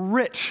has a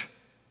rich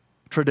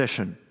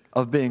tradition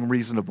of being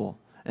reasonable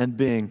and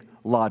being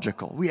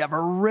logical. We have a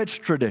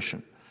rich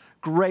tradition.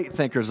 Great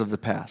thinkers of the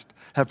past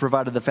have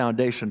provided the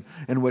foundation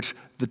in which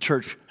the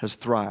church has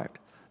thrived.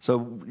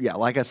 So, yeah,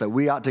 like I said,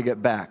 we ought to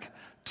get back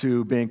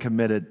to being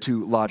committed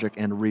to logic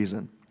and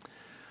reason.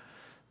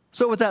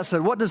 So with that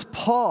said, what does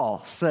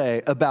Paul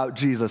say about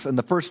Jesus in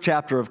the first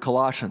chapter of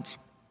Colossians?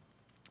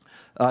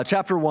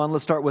 Chapter 1,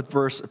 let's start with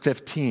verse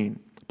 15.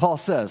 Paul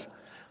says,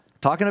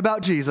 talking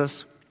about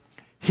Jesus,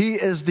 he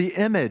is the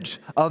image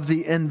of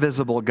the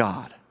invisible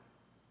God,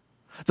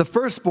 the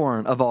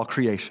firstborn of all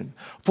creation.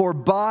 For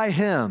by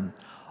him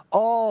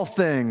all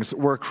things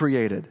were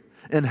created,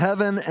 in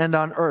heaven and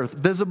on earth,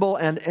 visible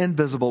and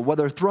invisible,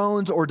 whether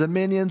thrones or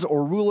dominions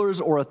or rulers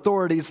or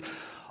authorities.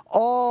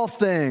 All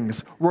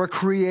things were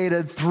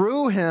created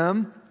through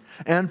him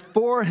and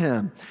for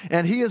him.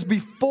 And he is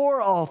before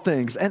all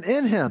things, and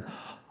in him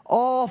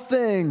all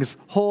things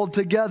hold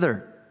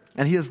together.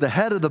 And he is the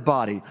head of the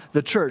body,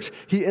 the church.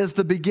 He is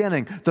the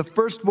beginning, the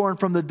firstborn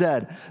from the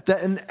dead,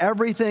 that in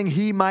everything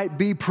he might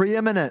be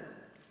preeminent.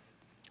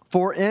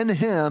 For in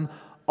him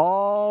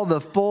all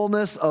the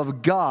fullness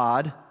of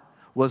God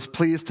was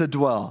pleased to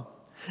dwell,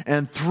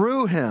 and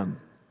through him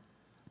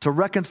to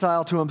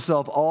reconcile to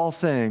himself all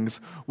things,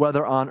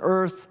 whether on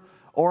earth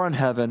or in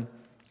heaven,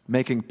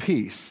 making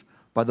peace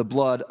by the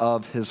blood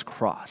of his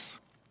cross.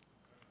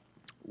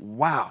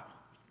 Wow.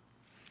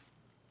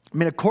 I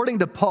mean, according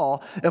to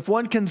Paul, if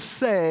one can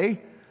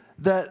say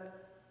that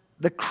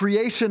the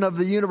creation of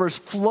the universe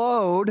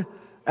flowed,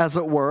 as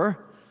it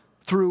were,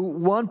 through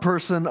one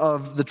person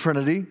of the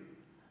Trinity,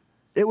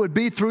 it would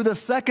be through the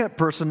second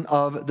person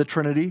of the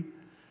Trinity,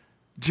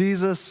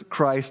 Jesus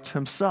Christ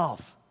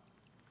himself.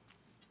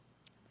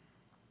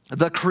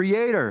 The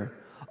creator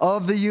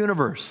of the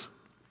universe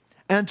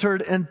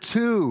entered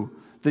into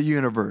the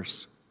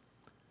universe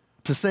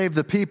to save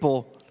the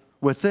people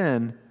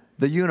within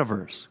the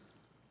universe.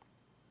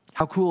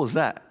 How cool is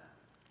that?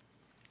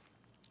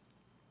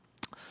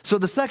 So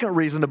the second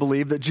reason to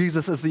believe that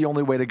Jesus is the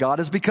only way to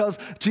God is because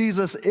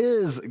Jesus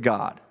is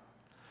God.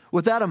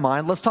 With that in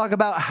mind, let's talk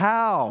about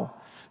how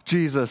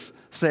Jesus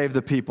saved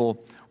the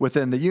people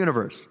within the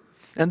universe.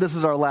 And this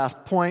is our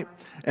last point,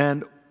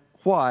 and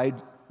why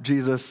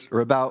Jesus,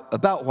 or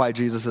about why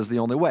Jesus is the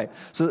only way.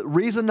 So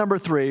reason number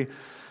 3,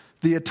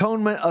 the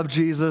atonement of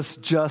Jesus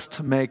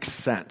just makes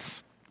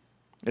sense.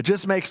 It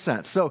just makes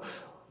sense. So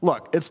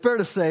look, it's fair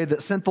to say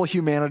that sinful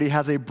humanity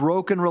has a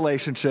broken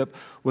relationship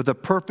with a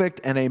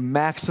perfect and a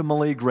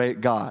maximally great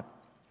God.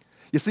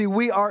 You see,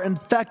 we are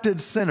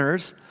infected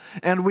sinners,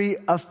 and we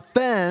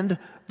offend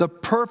the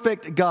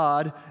perfect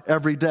God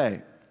every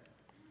day.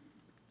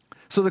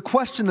 So the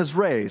question is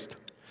raised,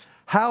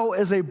 how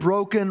is a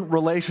broken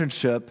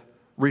relationship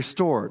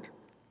restored?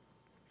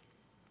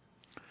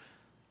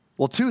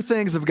 Well, 2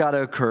 things have got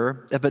to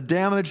occur if a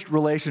damaged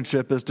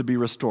relationship is to be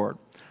restored.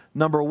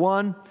 Number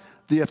 1,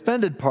 the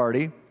offended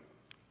party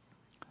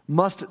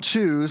must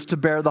choose to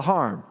bear the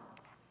harm.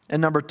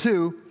 And number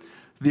 2,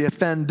 the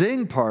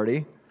offending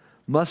party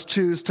must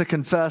choose to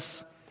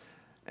confess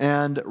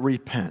and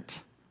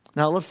repent.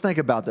 Now, let's think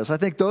about this. I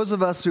think those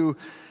of us who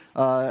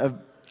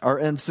are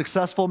in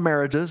successful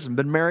marriages and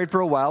been married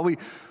for a while, we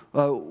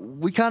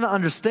kind of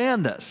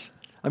understand this.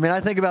 I mean, I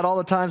think about all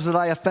the times that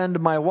I offend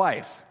my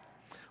wife,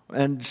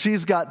 and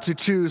she's got to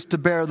choose to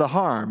bear the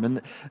harm.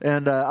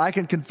 And I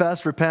can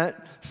confess, repent,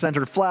 send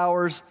her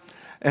flowers,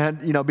 and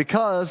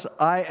because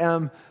I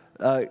am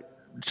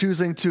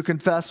choosing to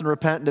confess and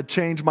repent and to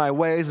change my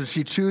ways, and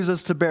she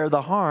chooses to bear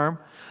the harm,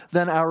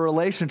 then our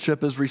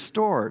relationship is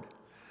restored.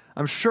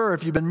 I'm sure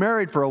if you've been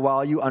married for a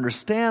while, you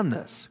understand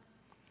this.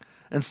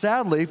 And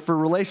sadly, for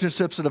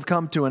relationships that have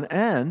come to an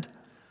end,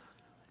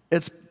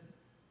 it's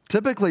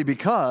typically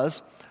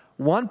because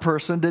one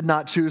person did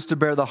not choose to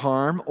bear the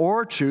harm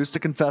or choose to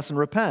confess and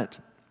repent.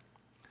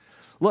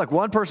 Look,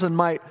 one person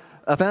might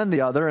offend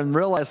the other and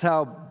realize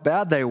how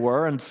bad they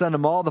were and send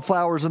them all the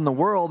flowers in the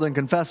world and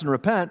confess and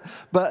repent,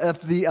 but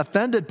if the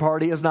offended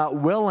party is not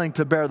willing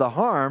to bear the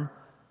harm,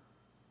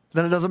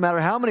 then it doesn't matter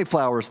how many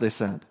flowers they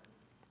send.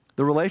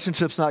 The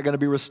relationship's not going to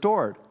be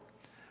restored.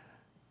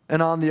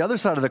 And on the other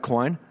side of the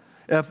coin,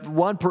 if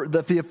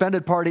the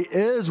offended party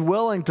is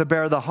willing to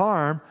bear the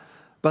harm,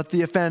 but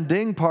the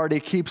offending party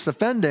keeps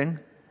offending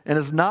and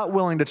is not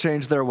willing to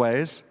change their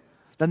ways,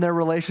 then their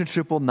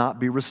relationship will not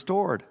be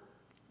restored.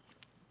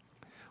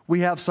 We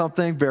have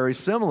something very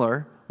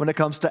similar when it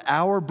comes to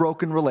our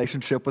broken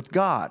relationship with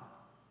God.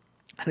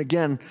 And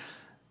again,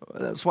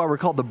 that's why we're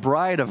called the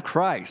bride of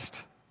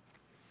Christ.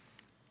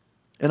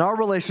 In our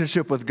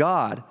relationship with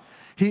God,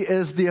 He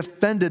is the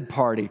offended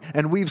party,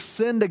 and we've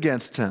sinned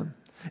against Him.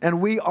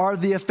 And we are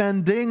the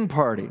offending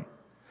party,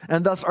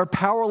 and thus are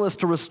powerless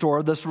to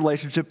restore this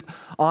relationship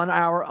on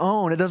our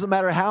own. It doesn't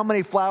matter how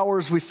many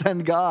flowers we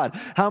send God,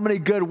 how many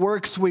good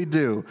works we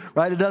do,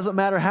 right? It doesn't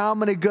matter how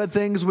many good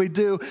things we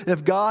do.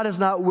 If God is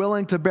not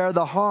willing to bear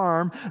the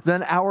harm,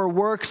 then our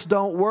works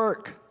don't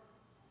work.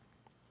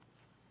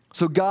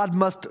 So God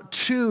must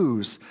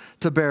choose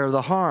to bear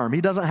the harm.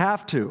 He doesn't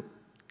have to.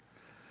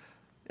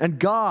 And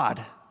God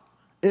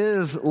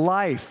is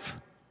life.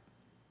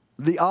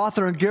 The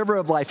author and giver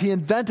of life. He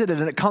invented it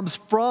and it comes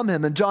from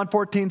Him. And John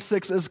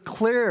 14:6 is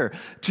clear.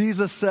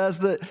 Jesus says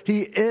that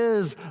He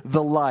is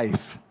the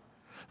life.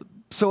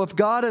 So if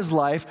God is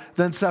life,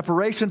 then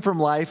separation from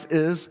life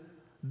is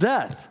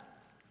death.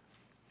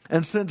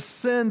 And since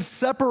sin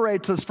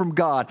separates us from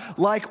God,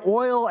 like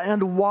oil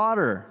and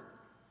water,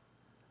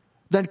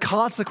 then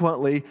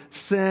consequently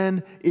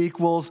sin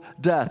equals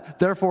death.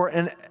 Therefore,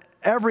 in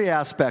every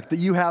aspect that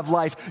you have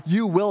life,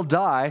 you will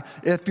die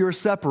if you're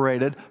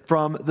separated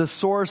from the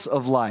source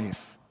of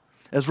life.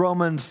 As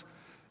Romans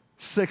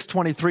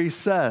 6:23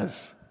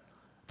 says,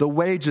 the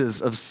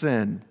wages of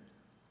sin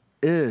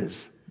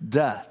is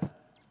death.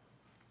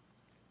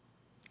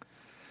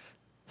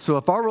 So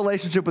if our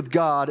relationship with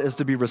God is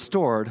to be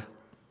restored,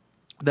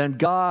 then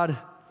God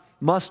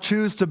must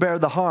choose to bear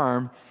the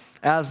harm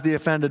as the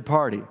offended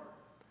party.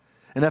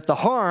 And if the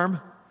harm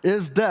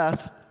is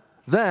death,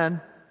 then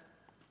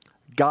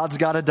God's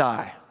got to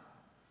die.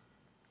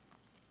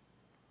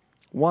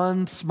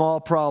 One small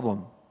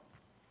problem.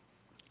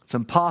 It's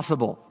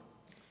impossible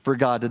for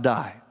God to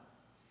die.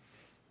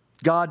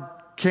 God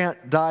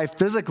can't die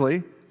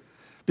physically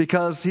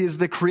because He is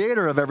the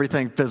creator of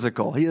everything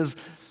physical. He is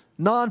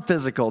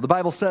non-physical. The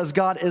Bible says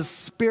God is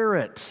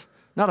spirit,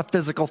 not a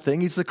physical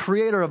thing. He's the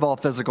creator of all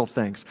physical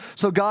things.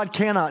 So God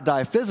cannot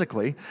die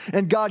physically,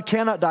 and God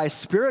cannot die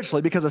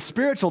spiritually because a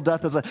spiritual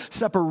death is a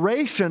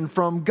separation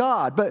from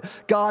God. But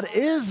God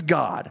is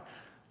God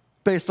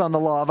based on the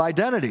law of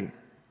identity,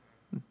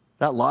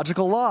 that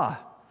logical law.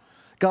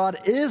 God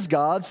is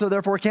God, so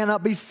therefore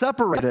cannot be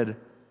separated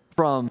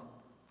from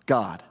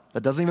God.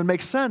 That doesn't even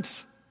make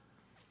sense.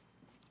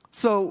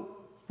 So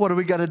what do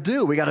we got to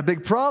do? We got a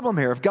big problem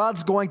here. If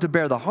God's going to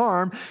bear the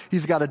harm,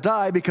 He's got to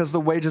die because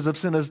the wages of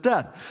sin is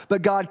death.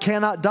 But God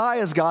cannot die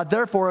as God.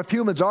 Therefore, if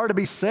humans are to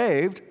be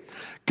saved,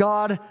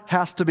 God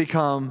has to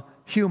become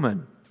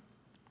human.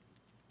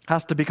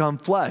 Has to become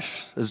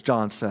flesh, as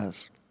John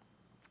says.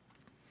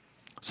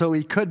 So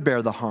He could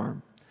bear the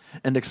harm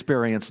and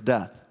experience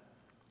death.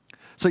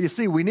 So you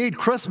see, we need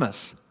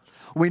Christmas.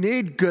 We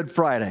need Good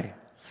Friday.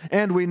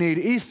 And we need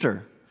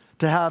Easter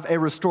to have a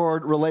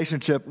restored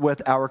relationship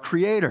with our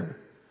Creator.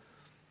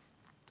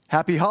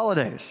 Happy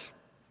holidays.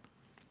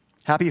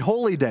 Happy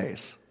holy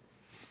days.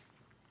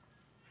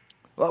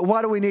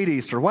 Why do we need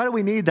Easter? Why do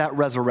we need that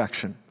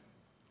resurrection?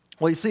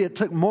 Well, you see, it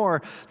took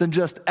more than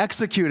just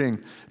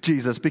executing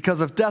Jesus, because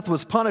if death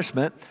was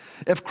punishment,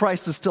 if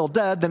Christ is still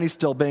dead, then He's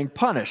still being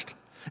punished.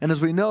 And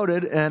as we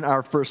noted in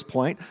our first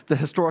point, the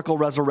historical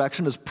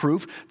resurrection is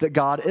proof that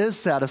God is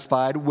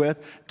satisfied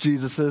with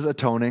Jesus'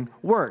 atoning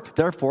work.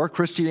 Therefore,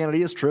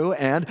 Christianity is true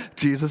and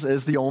Jesus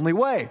is the only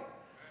way.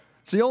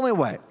 It's the only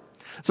way.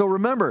 So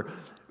remember,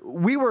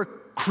 we were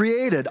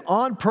created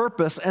on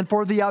purpose and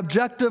for the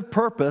objective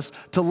purpose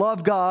to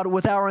love God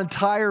with our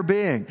entire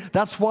being.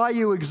 That's why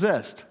you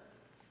exist.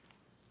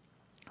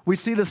 We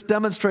see this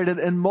demonstrated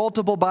in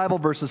multiple Bible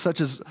verses,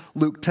 such as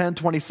Luke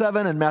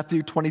 10:27 and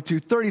Matthew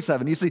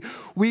 22:37. You see,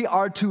 we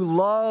are to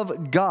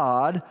love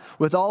God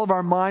with all of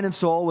our mind and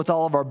soul, with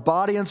all of our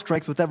body and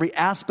strength, with every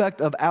aspect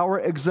of our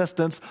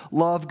existence.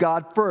 Love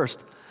God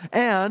first.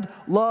 And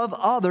love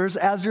others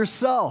as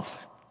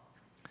yourself.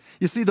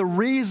 You see, the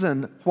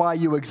reason why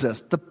you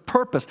exist, the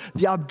purpose,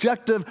 the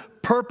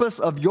objective purpose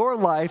of your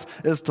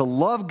life is to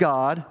love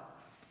God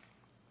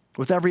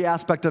with every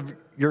aspect of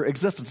your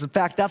existence. In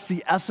fact, that's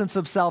the essence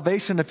of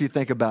salvation if you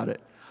think about it.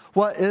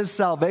 What is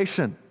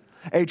salvation?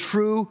 a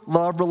true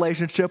love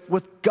relationship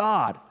with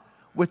God,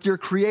 with your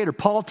Creator.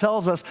 Paul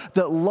tells us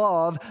that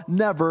love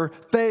never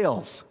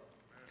fails.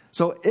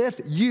 So if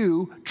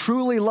you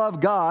truly love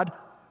God,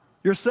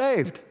 you're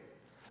saved.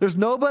 There's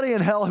nobody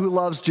in hell who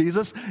loves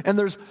Jesus, and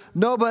there's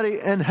nobody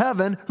in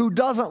heaven who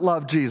doesn't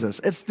love Jesus.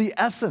 It's the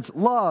essence.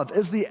 Love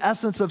is the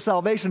essence of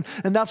salvation,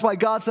 and that's why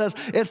God says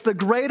it's the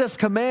greatest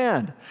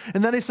command.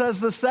 And then he says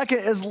the second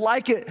is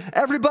like it.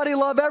 Everybody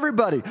love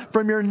everybody.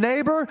 From your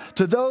neighbor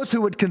to those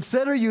who would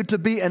consider you to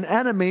be an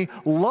enemy,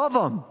 love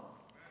them.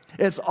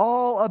 It's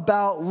all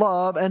about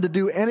love, and to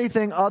do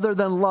anything other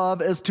than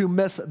love is to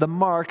miss the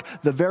mark,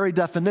 the very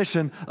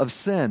definition of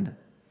sin.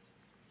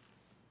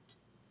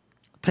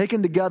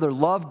 Taken together,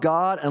 love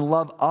God and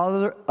love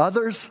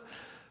others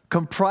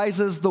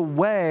comprises the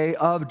way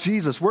of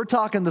Jesus. We're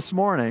talking this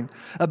morning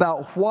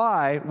about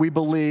why we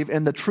believe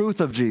in the truth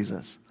of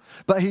Jesus.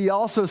 But he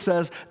also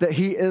says that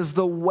he is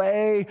the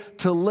way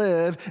to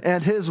live,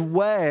 and his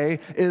way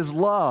is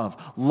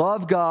love.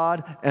 Love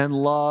God and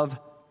love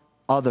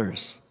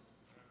others.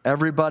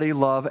 Everybody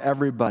love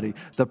everybody.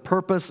 The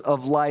purpose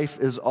of life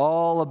is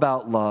all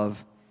about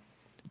love.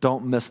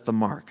 Don't miss the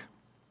mark.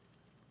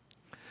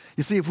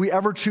 You see, if we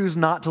ever choose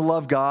not to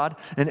love God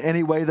in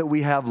any way that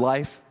we have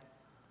life,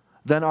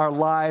 then our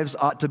lives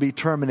ought to be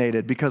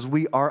terminated because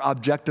we are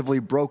objectively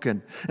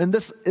broken. And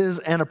this is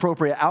an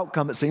appropriate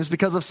outcome, it seems,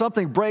 because if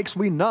something breaks,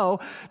 we know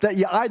that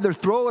you either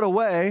throw it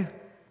away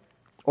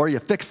or you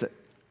fix it.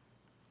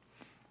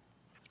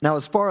 Now,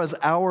 as far as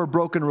our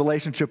broken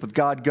relationship with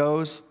God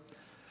goes,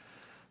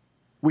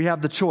 we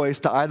have the choice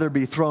to either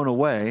be thrown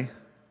away,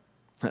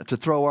 to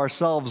throw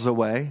ourselves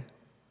away,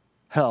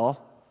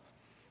 hell,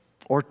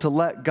 or to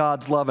let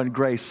God's love and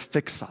grace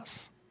fix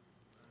us,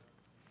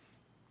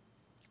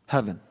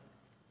 heaven.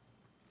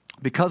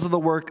 Because of the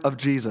work of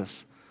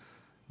Jesus,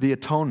 the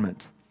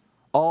atonement,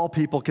 all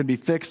people can be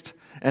fixed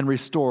and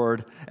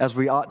restored as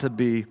we ought to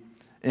be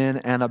in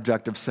an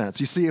objective sense.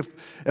 You see,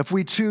 if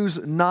we choose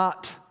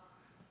not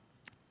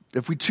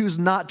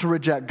to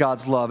reject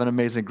God's love and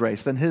amazing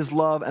grace, then his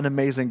love and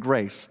amazing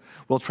grace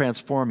will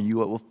transform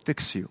you. It will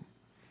fix you.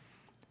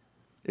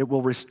 It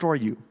will restore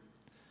you.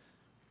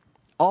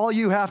 All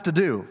you have to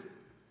do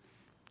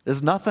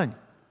is nothing.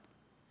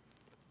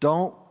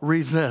 Don't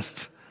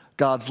resist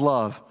God's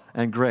love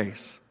and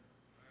grace.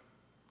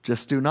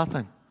 Just do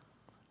nothing.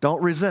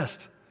 Don't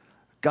resist.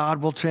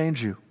 God will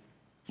change you.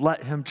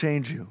 Let him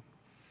change you.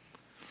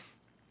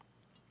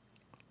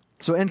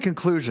 So in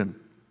conclusion,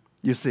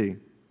 you see,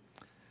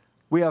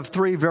 we have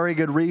three very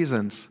good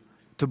reasons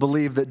to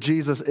believe that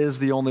Jesus is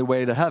the only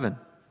way to heaven,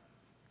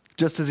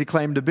 just as he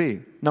claimed to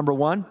be. Number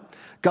one,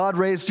 God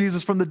raised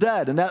Jesus from the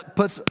dead, and that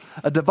puts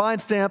a divine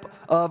stamp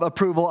of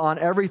approval on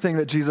everything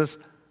that Jesus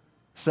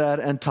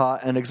said and taught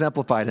and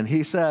exemplified. And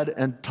he said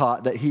and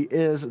taught that he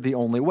is the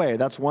only way.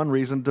 That's one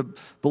reason to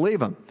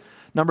believe him.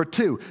 Number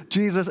two,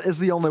 Jesus is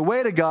the only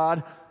way to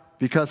God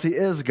because he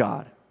is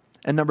God.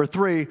 And number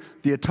three,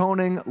 the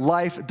atoning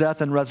life, death,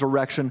 and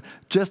resurrection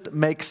just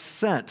makes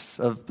sense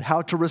of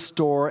how to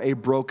restore a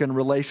broken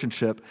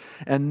relationship.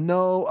 And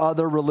no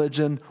other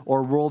religion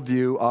or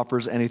worldview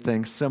offers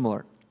anything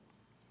similar.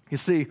 You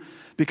see,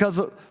 because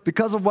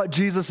of what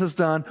Jesus has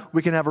done,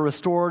 we can have a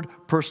restored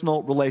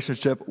personal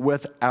relationship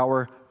with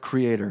our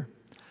Creator.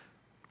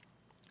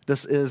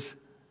 This is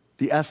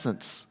the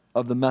essence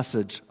of the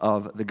message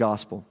of the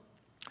gospel.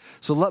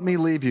 So let me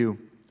leave you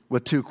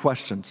with two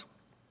questions.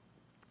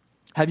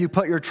 Have you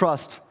put your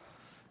trust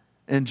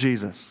in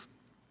Jesus?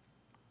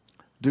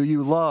 Do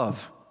you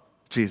love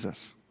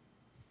Jesus?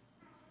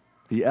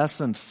 The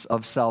essence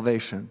of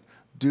salvation.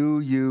 Do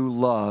you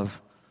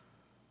love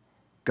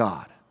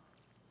God?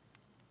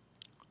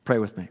 Pray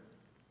with me.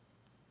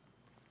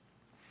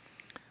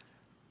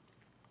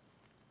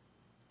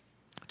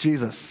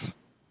 Jesus,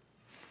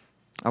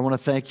 I want to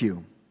thank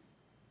you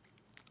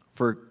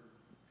for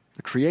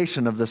the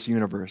creation of this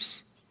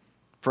universe,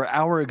 for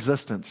our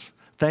existence.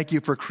 Thank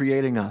you for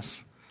creating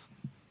us.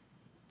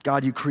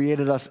 God, you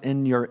created us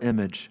in your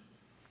image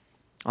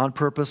on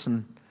purpose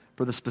and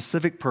for the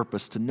specific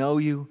purpose to know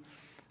you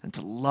and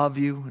to love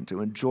you and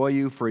to enjoy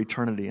you for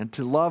eternity and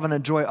to love and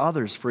enjoy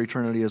others for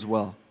eternity as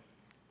well.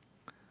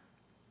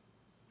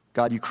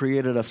 God, you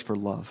created us for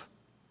love.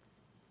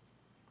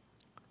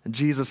 And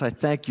Jesus, I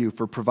thank you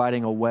for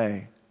providing a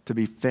way to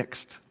be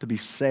fixed, to be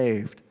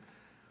saved.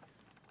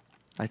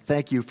 I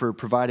thank you for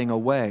providing a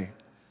way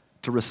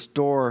to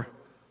restore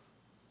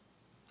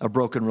a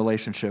broken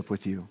relationship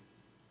with you.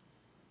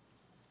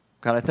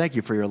 God, I thank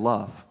you for your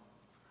love.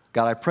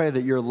 God, I pray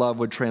that your love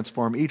would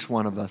transform each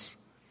one of us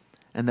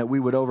and that we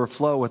would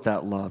overflow with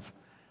that love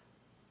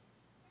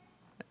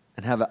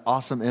and have an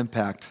awesome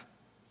impact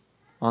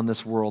on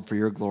this world for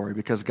your glory.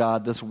 Because,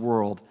 God, this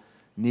world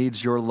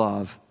needs your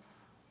love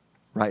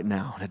right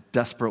now in a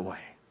desperate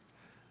way.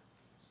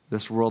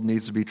 This world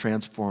needs to be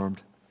transformed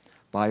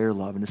by your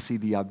love and to see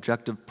the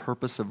objective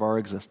purpose of our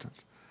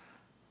existence,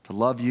 to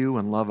love you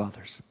and love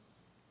others.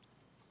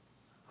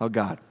 Oh,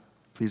 God,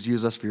 please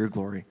use us for your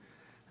glory.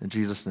 In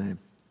Jesus' name,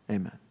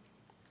 amen.